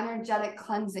certain energetic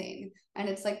cleansing, and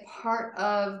it's like part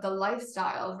of the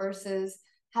lifestyle versus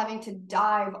having to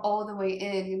dive all the way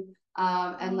in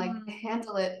and like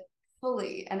handle it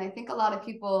fully. And I think a lot of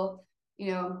people,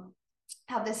 you know,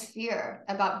 have this fear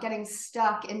about getting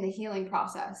stuck in the healing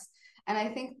process. And I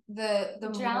think the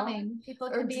drowning, people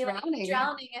can be drowning. Like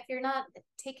drowning if you're not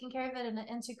taking care of it in an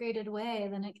integrated way.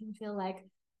 Then it can feel like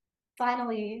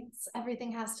finally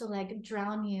everything has to like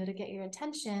drown you to get your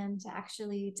attention to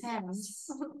actually tend. Yes.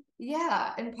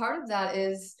 Yeah, and part of that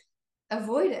is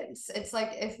avoidance. It's like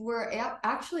if we're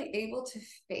actually able to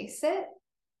face it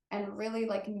and really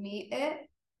like meet it,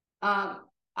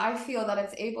 I feel that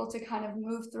it's able to kind of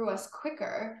move through us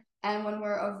quicker. And when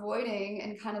we're avoiding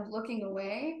and kind of looking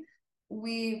away,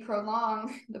 we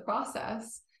prolong the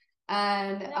process.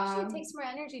 And it actually takes more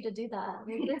energy to do that.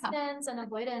 Resistance and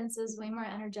avoidance is way more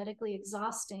energetically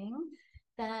exhausting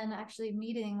than actually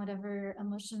meeting whatever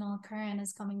emotional current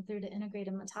is coming through to integrate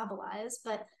and metabolize.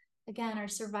 But again, our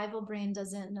survival brain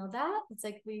doesn't know that. It's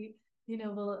like we, you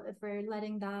know, if we're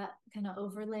letting that kind of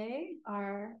overlay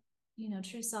our, you know,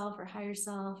 true self or higher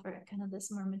self or kind of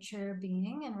this more mature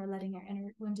being, and we're letting our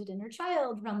wounded inner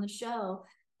child run the show,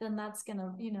 then that's going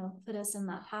to, you know, put us in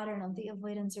that pattern of the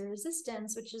avoidance or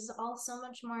resistance, which is all so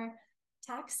much more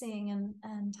taxing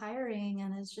and tiring.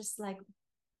 And it's just like,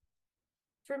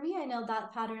 for me, I know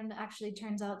that pattern actually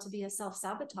turns out to be a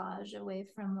self-sabotage away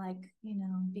from like, you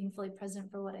know, being fully present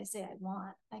for what I say I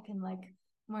want. I can like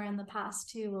more in the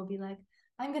past too, will be like,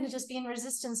 I'm going to just be in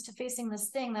resistance to facing this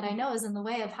thing that I know is in the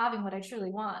way of having what I truly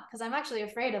want. Because I'm actually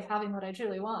afraid of having what I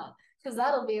truly want, because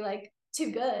that'll be like too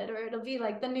good, or it'll be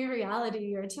like the new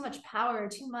reality, or too much power,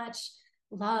 too much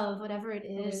love, whatever it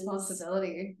is.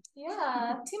 Responsibility.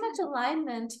 Yeah, too much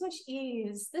alignment, too much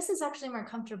ease. This is actually more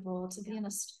comfortable to be in a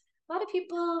lot of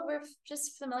people, we're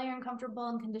just familiar and comfortable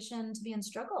and conditioned to be in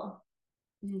struggle,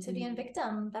 to be in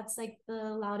victim. That's like the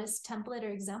loudest template or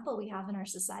example we have in our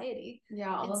society.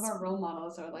 Yeah, all of our role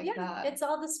models are like that. It's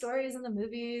all the stories in the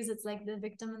movies. It's like the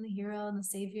victim and the hero and the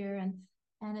savior,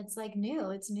 and it's like new.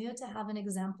 It's new to have an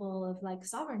example of like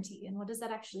sovereignty, and what does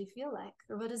that actually feel like,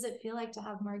 or what does it feel like to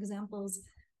have more examples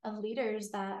of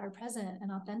leaders that are present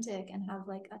and authentic and have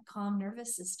like a calm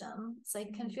nervous system. It's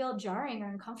like can feel jarring or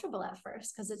uncomfortable at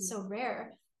first because it's so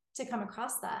rare to come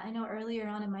across that. I know earlier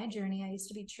on in my journey, I used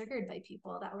to be triggered by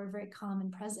people that were very calm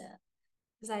and present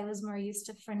because I was more used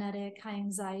to frenetic, high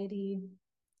anxiety,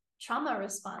 trauma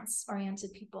response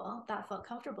oriented people that felt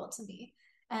comfortable to me.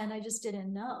 And I just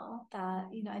didn't know that,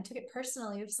 you know, I took it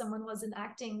personally if someone wasn't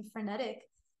acting frenetic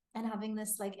and having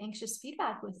this like anxious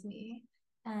feedback with me.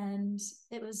 And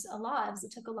it was a lot.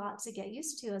 It took a lot to get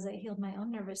used to as I healed my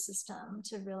own nervous system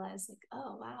to realize like,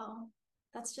 oh, wow,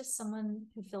 that's just someone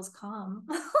who feels calm.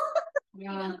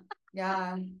 Yeah.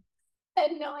 Yeah. I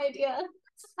had no idea.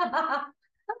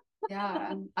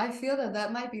 Yeah. I feel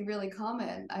that might be really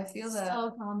common. I feel that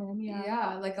so common.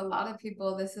 Yeah. Like a lot of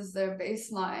people, this is their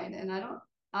baseline. And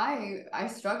I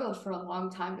struggled for a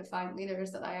long time to find leaders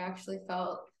that I actually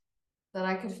felt that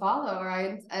I could follow,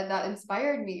 or that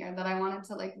inspired me, or that I wanted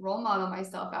to like role model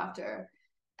myself after.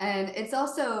 And it's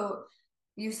also,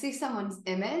 you see someone's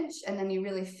image and then you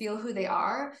really feel who they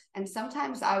are. And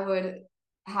sometimes I would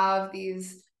have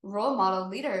these role model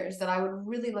leaders that I would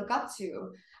really look up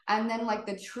to. And then like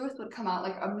the truth would come out,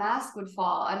 like a mask would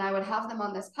fall, and I would have them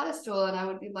on this pedestal, and I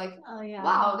would be like, oh, yeah,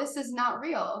 wow, this is not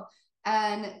real.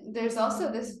 And there's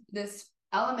also this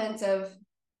element of,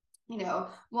 you know,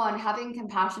 one, having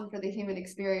compassion for the human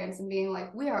experience and being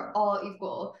like, we are all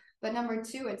equal. But number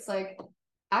two, it's like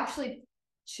actually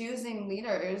choosing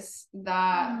leaders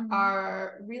that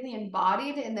are really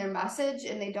embodied in their message,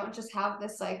 and they don't just have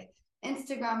this like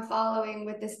Instagram following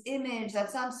with this image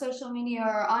that's on social media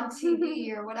or on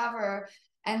TV or whatever,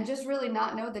 and just really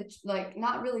not know that, like,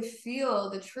 not really feel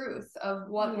the truth of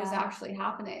what was actually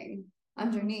happening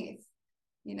underneath.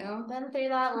 You know, been through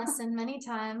that lesson many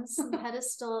times.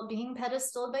 Being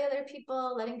pedestaled by other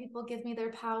people, letting people give me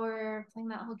their power, playing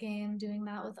that whole game, doing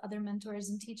that with other mentors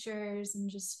and teachers.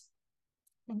 And just,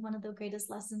 I think one of the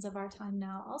greatest lessons of our time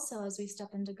now, also as we step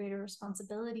into greater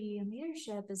responsibility and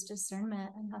leadership, is discernment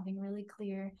and having really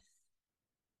clear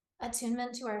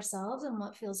attunement to ourselves and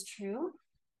what feels true.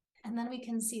 And then we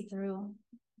can see through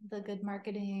the good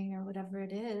marketing or whatever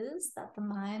it is that the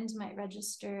mind might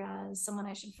register as someone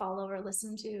I should follow or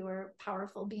listen to, or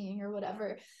powerful being or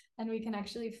whatever. And we can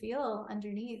actually feel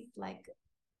underneath like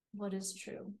what is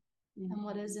true and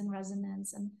what is in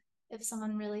resonance. And if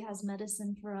someone really has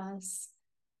medicine for us,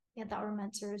 yeah, that we're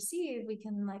meant to receive, we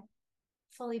can like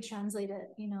fully translate it,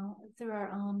 you know, through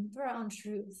our own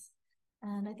truth.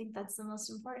 And I think that's the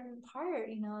most important part,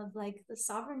 you know, of like the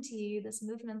sovereignty, this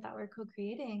movement that we're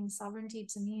co-creating. Sovereignty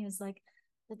to me is like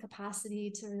the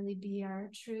capacity to really be our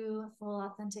true, full,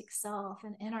 authentic self,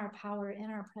 and in our power, in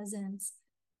our presence,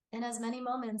 in as many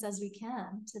moments as we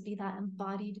can, to be that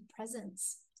embodied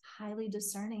presence, highly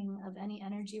discerning of any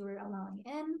energy we're allowing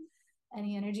in,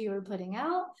 any energy we're putting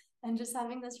out, and just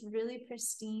having this really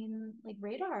pristine like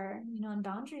radar, you know, and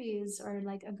boundaries, or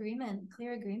like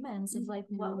clear agreements of like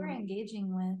what we're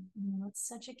engaging with. You know, it's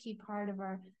such a key part of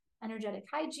our energetic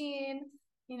hygiene,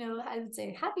 you know, I would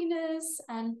say happiness,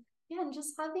 and yeah, and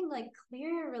just having like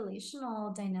clear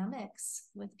relational dynamics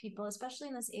with people, especially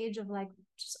in this age of like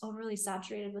just overly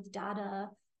saturated with data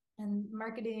and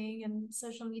marketing and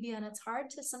social media. And it's hard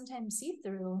to sometimes see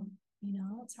through, you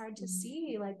know, it's hard to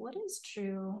see like what is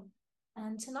true,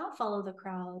 and to not follow the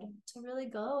crowd, to really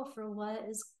go for what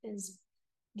is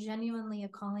genuinely a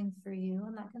calling for you.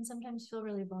 And that can sometimes feel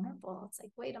really vulnerable. It's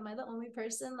like, wait, am I the only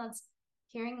person that's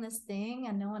hearing this thing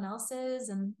and no one else is?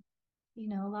 And you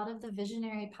know, a lot of the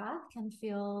visionary path can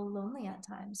feel lonely at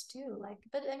times too. Like,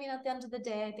 but I mean, at the end of the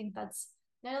day, I think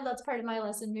I know that's part of my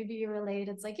lesson. Maybe you relate.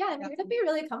 It's like, yeah, I'm here to be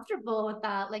really comfortable with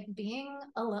that. Like being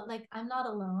alone, like I'm not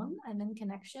alone, I'm in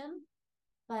connection,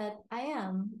 but I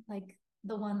am like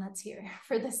the one that's here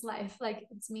for this life. Like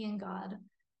it's me and God.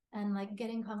 And like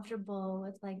getting comfortable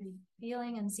with like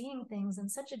feeling and seeing things in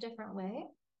such a different way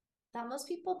that most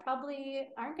people probably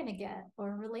aren't going to get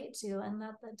or relate to. And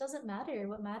that doesn't matter.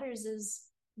 What matters is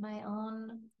my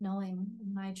own knowing,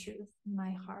 my truth,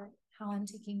 my heart, how I'm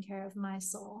taking care of my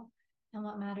soul, and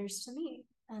what matters to me.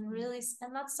 And really,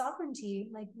 and that's sovereignty,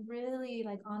 like really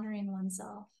like honoring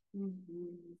oneself.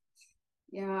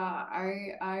 Yeah,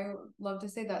 I love to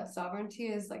say that sovereignty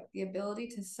is like the ability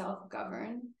to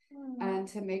self-govern and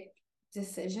to make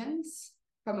decisions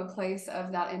from a place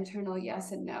of that internal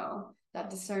yes and no, that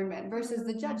discernment versus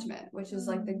the judgment, which is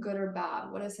like the good or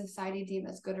bad. What does society deem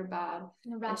as good or bad?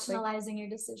 Rationalizing your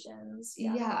decisions.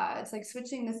 Yeah, it's like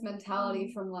switching this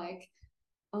mentality from like,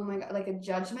 oh my God, like a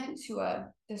judgment to a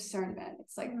discernment.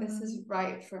 It's like, this is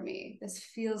right for me. This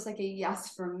feels like a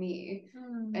yes for me.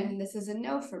 And this is a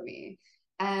no for me.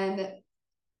 And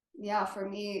yeah, for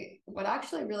me, what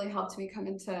actually really helped me come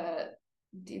into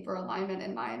deeper alignment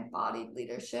in my embodied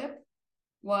leadership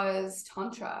was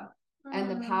Tantra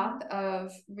and the path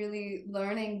of really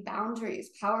learning boundaries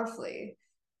powerfully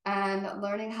and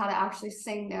learning how to actually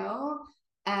say no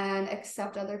and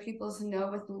accept other people's no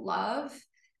with love.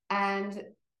 And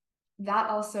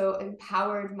that also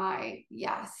empowered my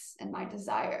yes and my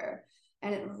desire.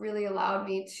 And it really allowed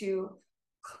me to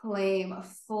claim a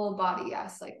full body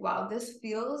yes. Like, wow, this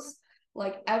feels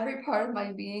like every part of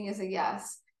my being is a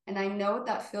yes. And I know what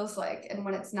that feels like. And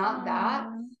when it's not that,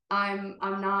 I'm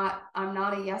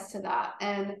not a yes to that.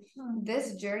 And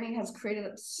this journey has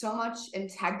created so much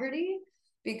integrity,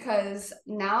 because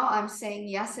now I'm saying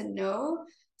yes and no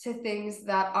to things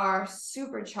that are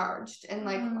supercharged and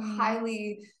like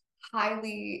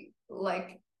highly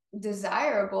like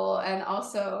desirable, and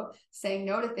also saying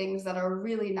no to things that are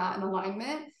really not in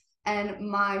alignment. And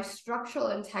my structural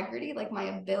integrity, like my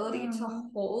ability to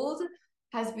hold,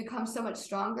 has become so much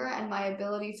stronger, and my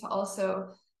ability to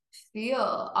also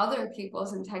feel other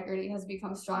people's integrity has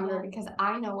become stronger because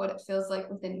I know what it feels like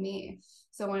within me.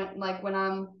 So when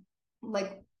I'm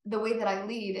like, the way that I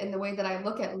lead and the way that I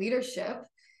look at leadership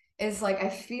is like, I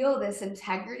feel this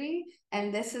integrity,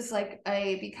 and this is like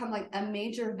become like a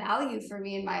major value for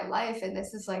me in my life. And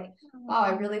this is like, wow,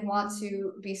 I really want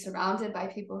to be surrounded by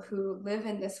people who live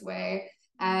in this way,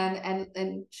 and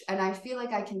I feel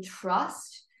like I can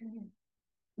trust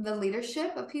the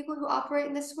leadership of people who operate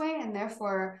in this way. And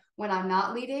therefore, when I'm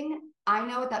not leading, I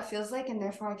know what that feels like, and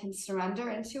therefore I can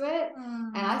surrender into it.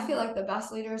 And I feel like the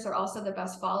best leaders are also the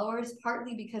best followers,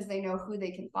 partly because they know who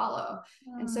they can follow.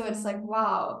 And so it's like,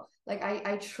 wow, like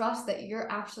I trust that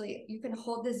you can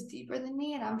hold this deeper than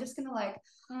me, and I'm just gonna like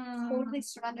totally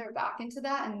surrender back into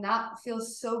that. And that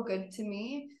feels so good to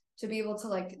me, to be able to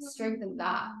like strengthen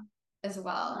that as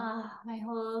well. My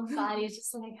whole body is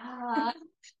just like,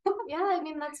 yeah, I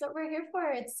mean, that's what we're here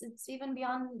for. It's even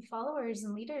beyond followers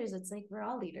and leaders. It's like we're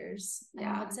all leaders.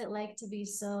 And what's it like to be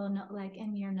so like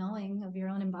in your knowing of your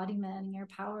own embodiment and your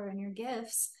power and your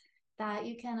gifts, that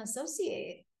you can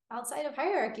associate outside of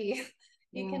hierarchy.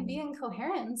 You can be in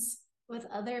coherence with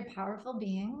other powerful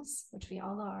beings, which we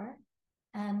all are,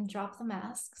 and drop the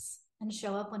masks and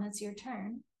show up when it's your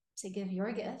turn to give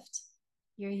your gift,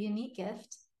 your unique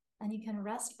gift, and you can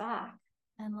rest back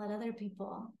and let other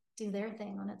people do their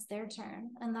thing when it's their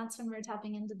turn. And that's when we're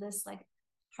tapping into this like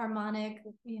harmonic,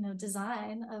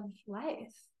 design of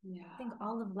life. Yeah. I think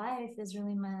all of life is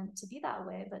really meant to be that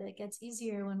way, but it gets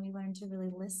easier when we learn to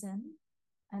really listen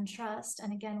and trust.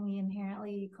 And again, we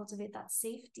inherently cultivate that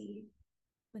safety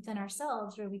within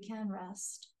ourselves where we can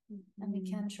rest and we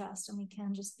can trust and we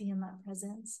can just be in that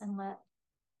presence and let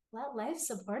life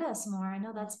support us more. I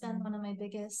know that's been one of my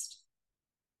biggest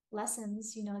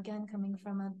lessons, again, coming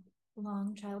from a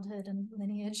long childhood and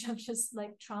lineage of just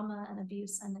like trauma and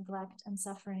abuse and neglect and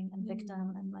suffering and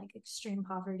victim and like extreme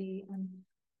poverty and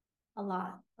a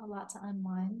lot to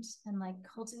unwind, and like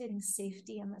cultivating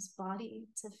safety in this body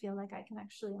to feel like I can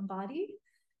actually embody,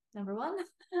 number one,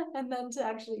 and then to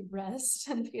actually rest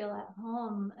and feel at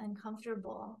home and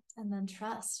comfortable, and then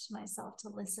trust myself to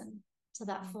listen to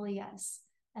that full yes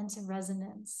and to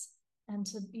resonance and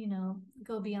to,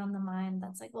 go beyond the mind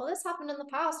that's like, well, this happened in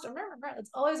the past.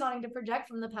 It's always wanting to project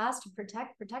from the past to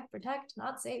protect,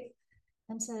 not safe.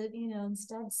 And to,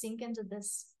 instead sink into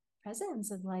this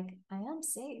presence of like, I am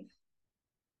safe.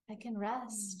 I can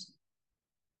rest.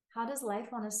 How does life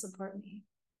want to support me?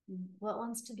 What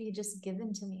wants to be just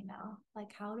given to me now?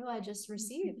 Like, how do I just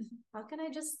receive? How can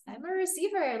I'm a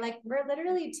receiver. Like, we're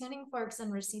literally tuning forks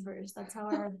and receivers. That's how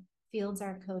our fields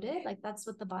are coded. Like, that's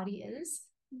what the body is.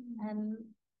 And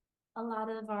a lot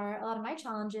of my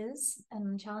challenges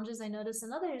and challenges I notice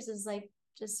in others is like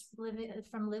just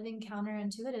living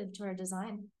counterintuitive to our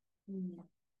design.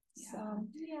 So,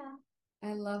 yeah.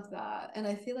 I love that. And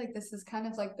I feel like this is kind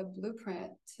of like the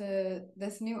blueprint to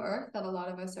this new earth that a lot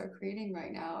of us are creating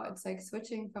right now. It's like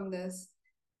switching from this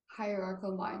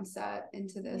hierarchical mindset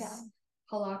into this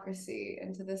holacracy,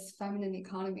 into this feminine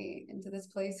economy, into this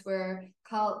place where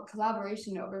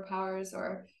collaboration overpowers,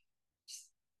 or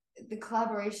the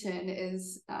collaboration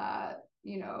is,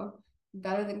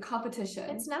 better than competition.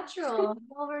 It's natural.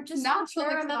 Well, we're just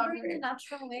remembering the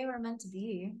natural way we're meant to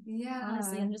be. Yeah.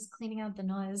 Honestly, I'm just cleaning out the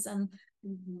noise. And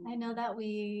I know that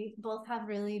we both have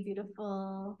really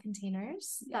beautiful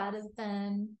containers that have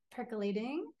been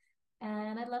percolating.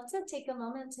 And I'd love to take a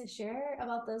moment to share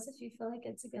about those if you feel like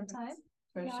it's a good time.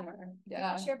 For sure.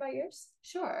 Yeah. Share about yours?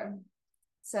 Sure.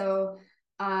 So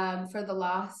for the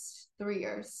last 3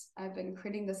 years, I've been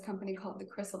creating this company called The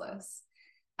Chrysalis.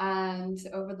 And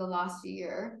over the last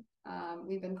year,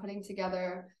 we've been putting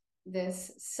together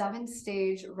this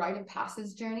 7-stage rite of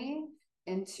passage journey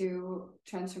into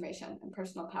transformation and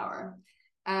personal power.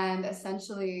 And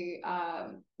essentially,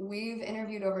 we've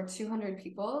interviewed over 200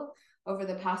 people over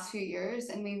the past few years,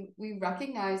 and we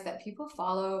recognize that people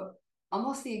follow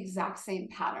almost the exact same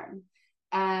pattern.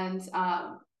 And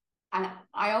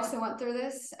I also went through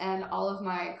this, and all of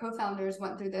my co-founders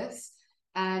went through this.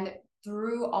 And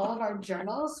through all of our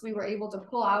journals, we were able to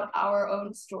pull out our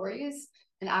own stories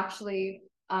and actually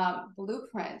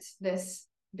blueprint this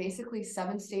basically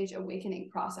 7-stage awakening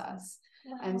process.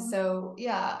 Wow. And so,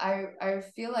 I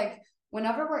feel like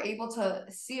whenever we're able to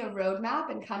see a roadmap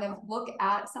and kind of look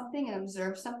at something and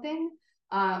observe something,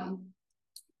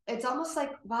 it's almost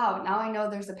like, wow, now I know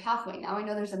there's a pathway. Now I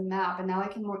know there's a map, and now I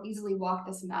can more easily walk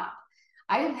this map.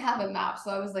 I didn't have a map, so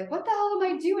I was like, what the hell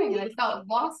am I doing? And I felt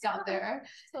lost out there.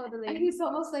 Totally. And it's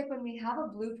almost like when we have a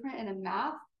blueprint and a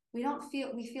map, we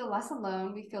feel less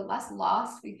alone. We feel less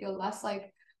lost. We feel less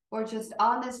like we're just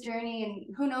on this journey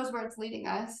and who knows where it's leading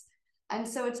us. And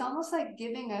so it's almost like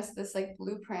giving us this like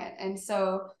blueprint. And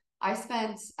so I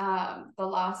spent the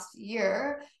last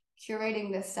year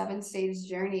curating this 7-stage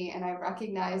journey, and I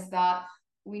recognized that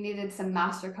we needed some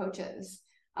master coaches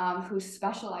who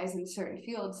specialize in certain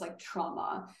fields like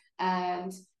trauma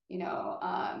and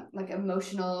like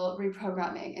emotional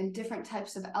reprogramming and different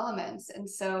types of elements. And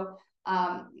so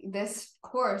this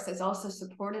course is also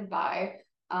supported by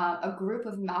a group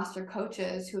of master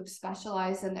coaches who have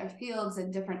specialized in their fields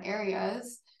in different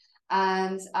areas.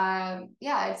 And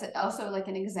it's also like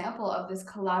an example of this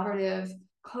collaborative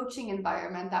coaching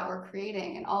environment that we're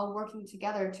creating, and all working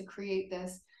together to create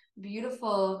this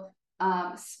beautiful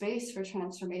space for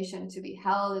transformation to be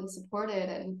held and supported.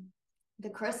 And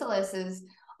the chrysalis is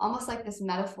almost like this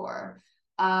metaphor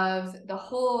of the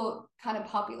whole kind of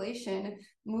population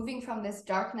moving from this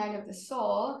dark night of the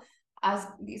soul as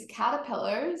these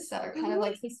caterpillars that are kind of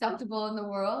like susceptible in the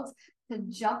world, to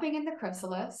jumping in the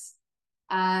chrysalis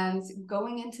and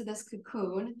going into this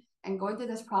cocoon and going through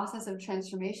this process of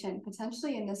transformation,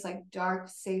 potentially in this like dark,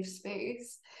 safe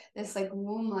space, this like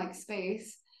womb-like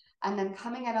space, and then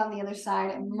coming out on the other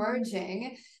side,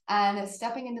 emerging and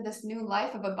stepping into this new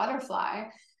life of a butterfly,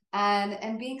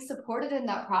 and being supported in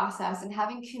that process and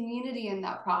having community in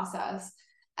that process.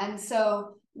 And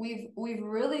so we've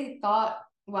really thought,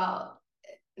 well,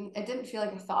 it didn't feel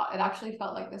like a thought. It actually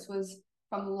felt like this was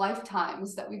from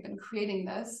lifetimes that we've been creating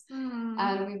this,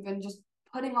 and we've been just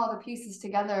putting all the pieces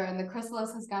together, and the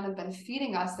chrysalis has kind of been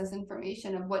feeding us this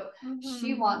information of what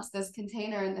she wants this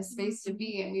container and this space to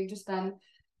be, and we've just been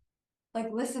like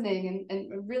listening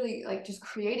and really like just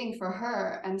creating for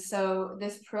her. And so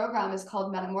this program is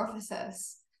called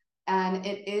Metamorphosis, and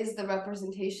it is the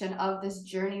representation of this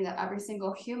journey that every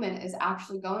single human is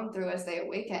actually going through as they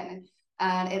awaken,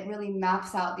 and it really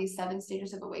maps out these 7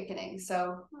 stages of awakening.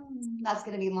 So that's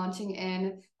going to be launching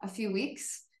in a few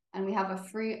weeks, and we have a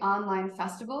free online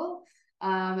festival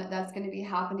that's going to be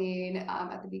happening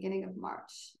at the beginning of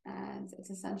March, and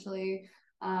it's essentially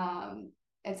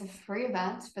it's a free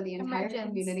event for the entire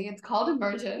community. It's called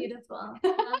Emergent. Beautiful. I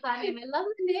love that name. I love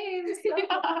the name. It's so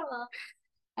cool.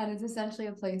 And it's essentially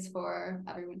a place for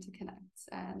everyone to connect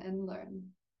and learn.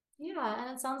 Yeah,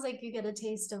 and it sounds like you get a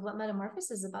taste of what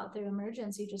Metamorphosis is about through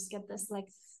Emergence. You just get this like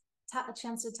a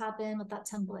chance to tap in with that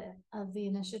template of the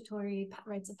initiatory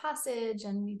rites of passage,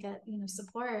 and you get, you know,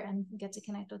 support and get to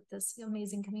connect with this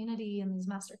amazing community and these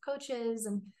master coaches.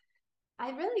 And I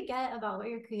really get about what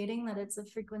you're creating, that it's a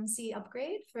frequency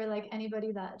upgrade for like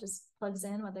anybody that just plugs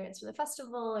in, whether it's for the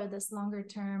festival or this longer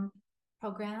term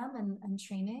program and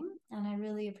training. And I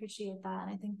really appreciate that.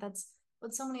 And I think that's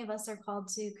what so many of us are called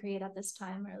to create at this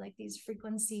time, are like these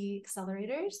frequency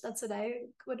accelerators. That's what I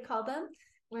would call them,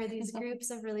 where these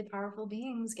groups of really powerful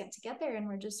beings get together, and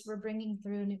we're bringing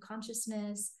through new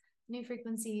consciousness, new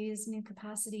frequencies, new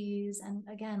capacities, and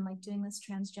again, like doing this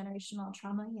transgenerational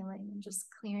trauma healing and just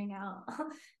clearing out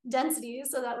density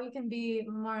so that we can be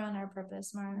more on our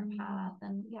purpose, more on our path.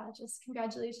 And yeah, just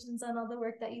congratulations on all the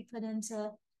work that you put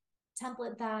into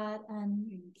template that.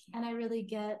 And I really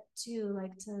get to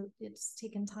like to it's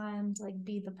taken time to like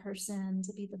be the person,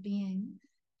 to be the being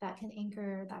that can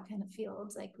anchor that kind of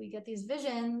field. Like we get these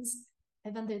visions.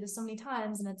 I've been through this so many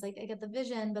times, and it's like I get the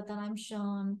vision, but then I'm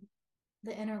shown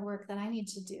the inner work that I need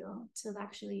to do to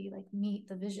actually like meet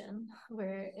the vision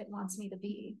where it wants me to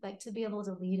be, like to be able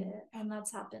to lead it. And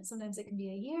that's happened. Sometimes it can be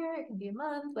a year, it can be a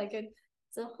month, like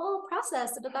it's a whole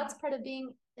process, but that's part of being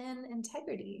in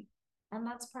integrity. And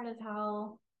that's part of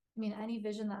how, I mean, any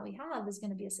vision that we have is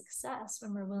going to be a success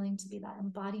when we're willing to be that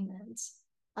embodiment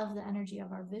of the energy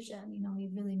of our vision. You know, we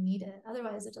really need it.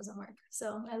 Otherwise, it doesn't work.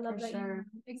 So I love that you're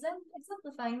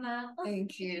exemplifying that.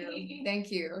 Thank you.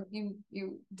 Thank you.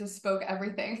 You just spoke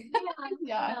everything.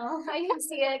 Yeah. No, I can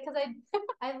see it because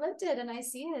I lived it and I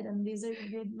see it. And these are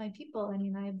my people. I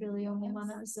mean, I really only want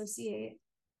to associate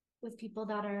with people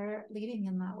that are leading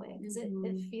in that way, because it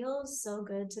feels so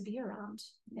good to be around.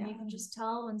 And you can just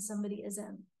tell when somebody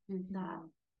isn't that.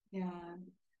 Yeah.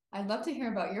 I'd love to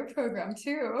hear about your program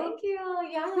too. Thank you.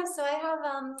 Yeah. So I have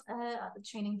a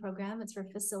training program. It's for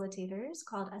facilitators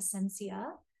called Essentia.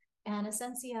 And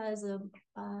Essentia is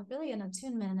really an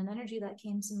attunement, an energy that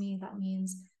came to me that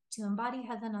means to embody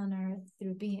heaven on earth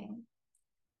through being.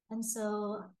 And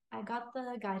so I got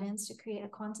the guidance to create a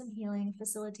quantum healing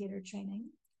facilitator training,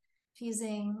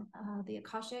 fusing the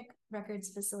Akashic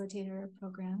Records Facilitator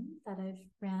program that I've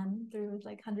ran through with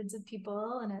like hundreds of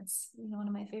people, and it's, you know, one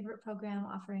of my favorite program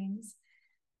offerings.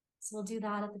 So we'll do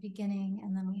that at the beginning,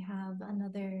 and then we have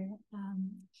another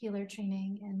healer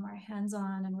training in more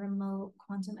hands-on and remote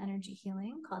quantum energy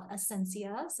healing called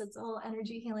Essentia. So it's all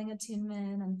energy healing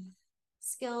attunement and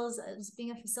skills as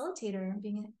being a facilitator,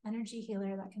 being an energy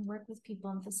healer that can work with people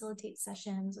and facilitate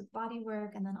sessions with body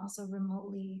work, and then also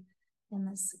remotely in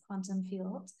this quantum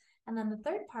field. And then the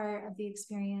third part of the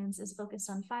experience is focused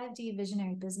on 5D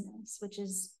visionary business, which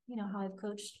is, you know, how I've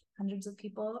coached hundreds of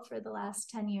people for the last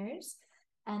 10 years.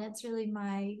 And it's really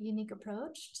my unique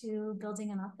approach to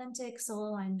building an authentic,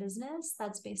 soul-aligned business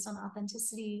that's based on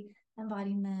authenticity,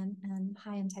 embodiment, and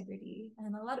high integrity,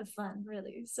 and a lot of fun,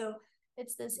 really. So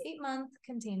it's this 8-month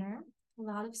container, a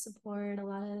lot of support,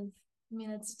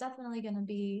 it's definitely going to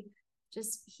be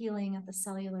just healing at the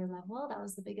cellular level. That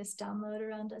was the biggest download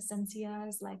around Essentia,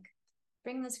 is like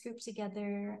bring this group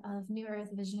together of New Earth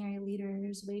visionary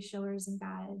leaders, way showers, and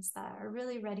guides that are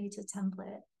really ready to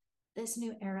template this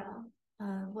new era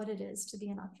of what it is to be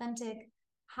an authentic,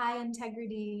 high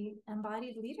integrity,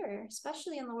 embodied leader,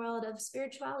 especially in the world of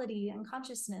spirituality and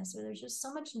consciousness, where there's just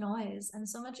so much noise and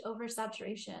so much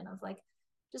oversaturation of like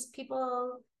just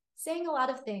people saying a lot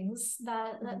of things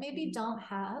that maybe don't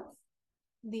have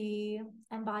the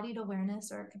embodied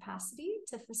awareness or capacity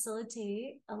to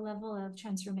facilitate a level of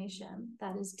transformation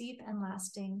that is deep and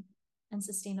lasting and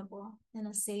sustainable in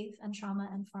a safe and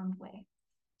trauma-informed way.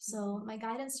 So my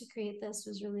guidance to create this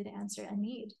was really to answer a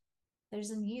need. There's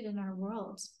a need in our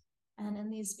world and in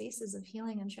these spaces of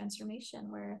healing and transformation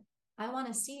where I want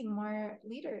to see more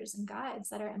leaders and guides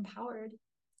that are empowered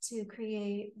to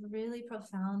create really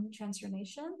profound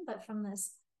transformation, but from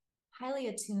this highly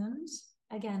attuned,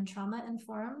 again, trauma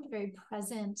informed, very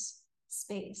present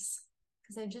space.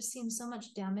 Because I've just seen so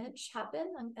much damage happen,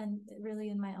 and really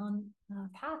in my own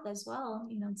path as well.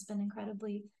 You know, it's been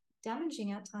incredibly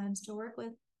damaging at times to work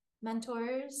with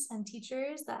mentors and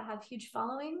teachers that have huge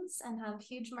followings and have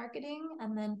huge marketing.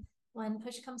 And then when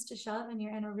push comes to shove and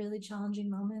you're in a really challenging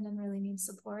moment and really need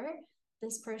support,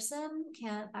 this person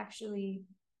can't actually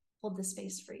hold the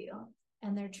space for you.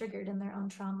 And they're triggered in their own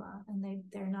trauma, and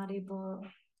they're not able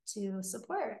to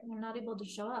support, and they're not able to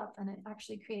show up. And it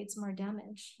actually creates more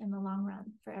damage in the long run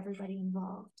for everybody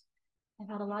involved. I've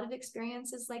had a lot of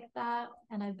experiences like that,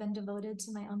 and I've been devoted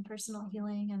to my own personal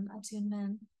healing and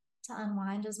attunement to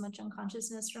unwind as much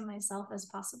unconsciousness from myself as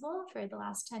possible for the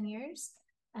last 10 years.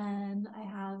 And I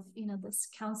have, you know, this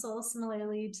council,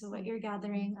 similarly to what you're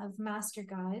gathering, of master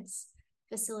guides,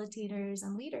 facilitators,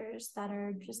 and leaders that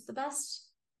are just the best,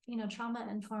 you know,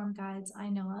 trauma-informed guides I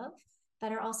know of,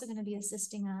 that are also going to be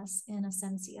assisting us in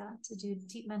Essentia to do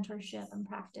deep mentorship and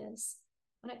practice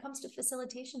when it comes to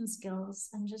facilitation skills,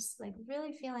 and just like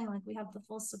really feeling like we have the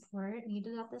full support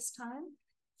needed at this time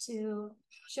to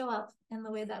show up in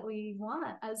the way that we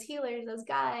want as healers, as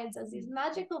guides, as these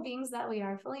magical beings that we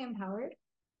are, fully empowered,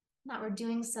 that we're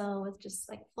doing so with just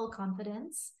like full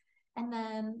confidence. And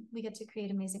then we get to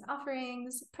create amazing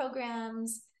offerings,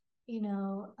 programs, you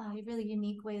know, really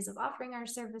unique ways of offering our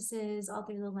services, all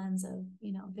through the lens of,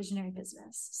 you know, visionary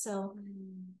business. So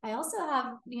I also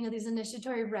have, you know, these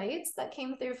initiatory rites that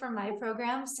came through from my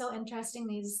program. So interesting,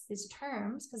 these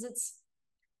terms, because it's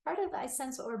part of, I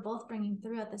sense what we're both bringing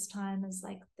through at this time is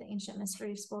like the ancient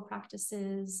mystery school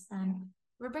practices, and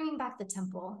we're bringing back the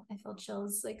temple. I feel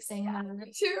chills like saying that.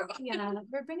 Too. Yeah,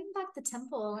 we're bringing back the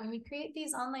temple, and we create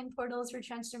these online portals for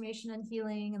transformation and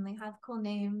healing, and they have cool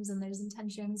names, and there's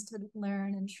intentions to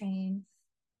learn and train.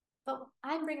 But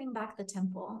I'm bringing back the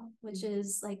temple, which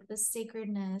is like the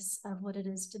sacredness of what it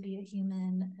is to be a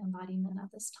human embodiment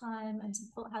at this time, and to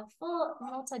have full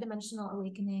multidimensional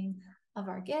awakening of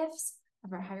our gifts,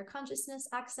 of our higher consciousness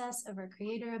access, of our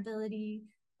creator ability,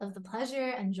 of the pleasure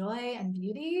and joy and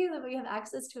beauty that we have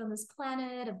access to on this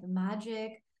planet, of the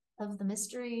magic, of the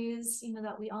mysteries, you know,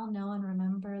 that we all know and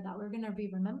remember, that we're going to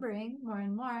be remembering more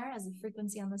and more as the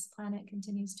frequency on this planet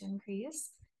continues to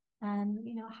increase. And,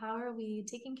 you know, how are we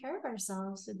taking care of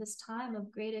ourselves through this time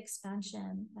of great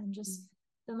expansion and just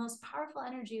the most powerful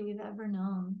energy we've ever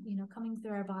known, you know, coming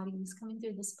through our bodies, coming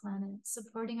through this planet,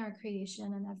 supporting our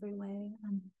creation in every way.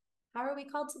 And how are we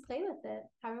called to play with it?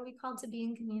 How are we called to be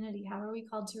in community? How are we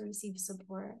called to receive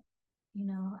support? You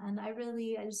know, and I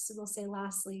just will say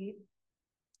lastly,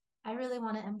 I really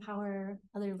want to empower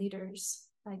other leaders.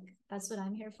 Like, that's what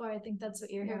I'm here for. I think that's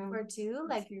what you're here for too.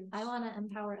 Like, I want to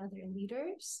empower other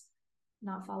leaders,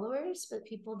 not followers, but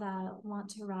people that want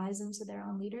to rise into their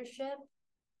own leadership,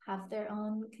 have their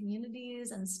own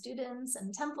communities and students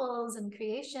and temples and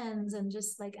creations, and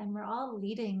just like, and we're all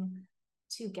leading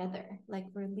together. Like,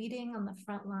 we're leading on the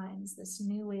front lines, this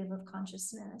new wave of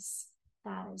consciousness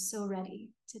that is so ready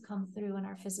to come through in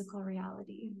our physical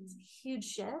reality. It's a huge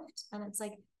shift. And it's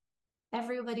like,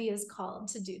 everybody is called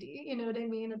to duty. You know what I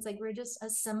mean? It's like, we're just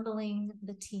assembling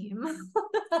the team.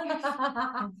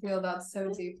 I feel that so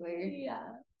deeply. Yeah.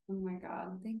 Oh my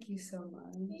God. Thank you so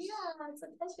much. Yeah, it's a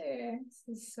pleasure.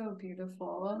 This is so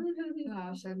beautiful.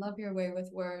 Gosh, I love your way with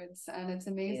words. And it's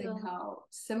amazing how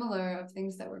similar of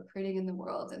things that we're creating in the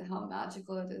world, and how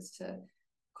magical it is to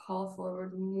call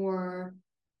forward more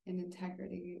in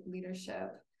integrity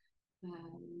leadership.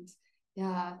 And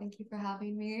yeah, thank you for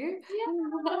having me.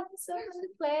 Yeah, so fun to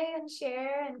play and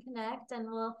share and connect,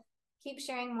 and we'll keep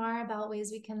sharing more about ways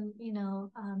we can, you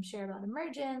know, share about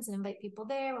emergence and invite people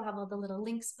there. We'll have all the little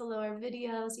links below our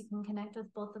videos. You can connect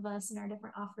with both of us and our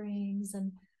different offerings,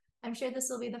 and I'm sure this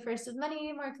will be the first of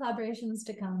many more collaborations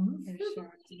to come. For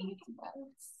sure. Thank you. Bye.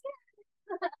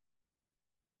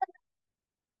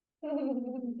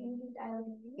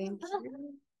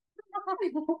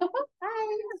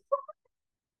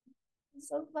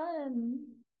 So fun.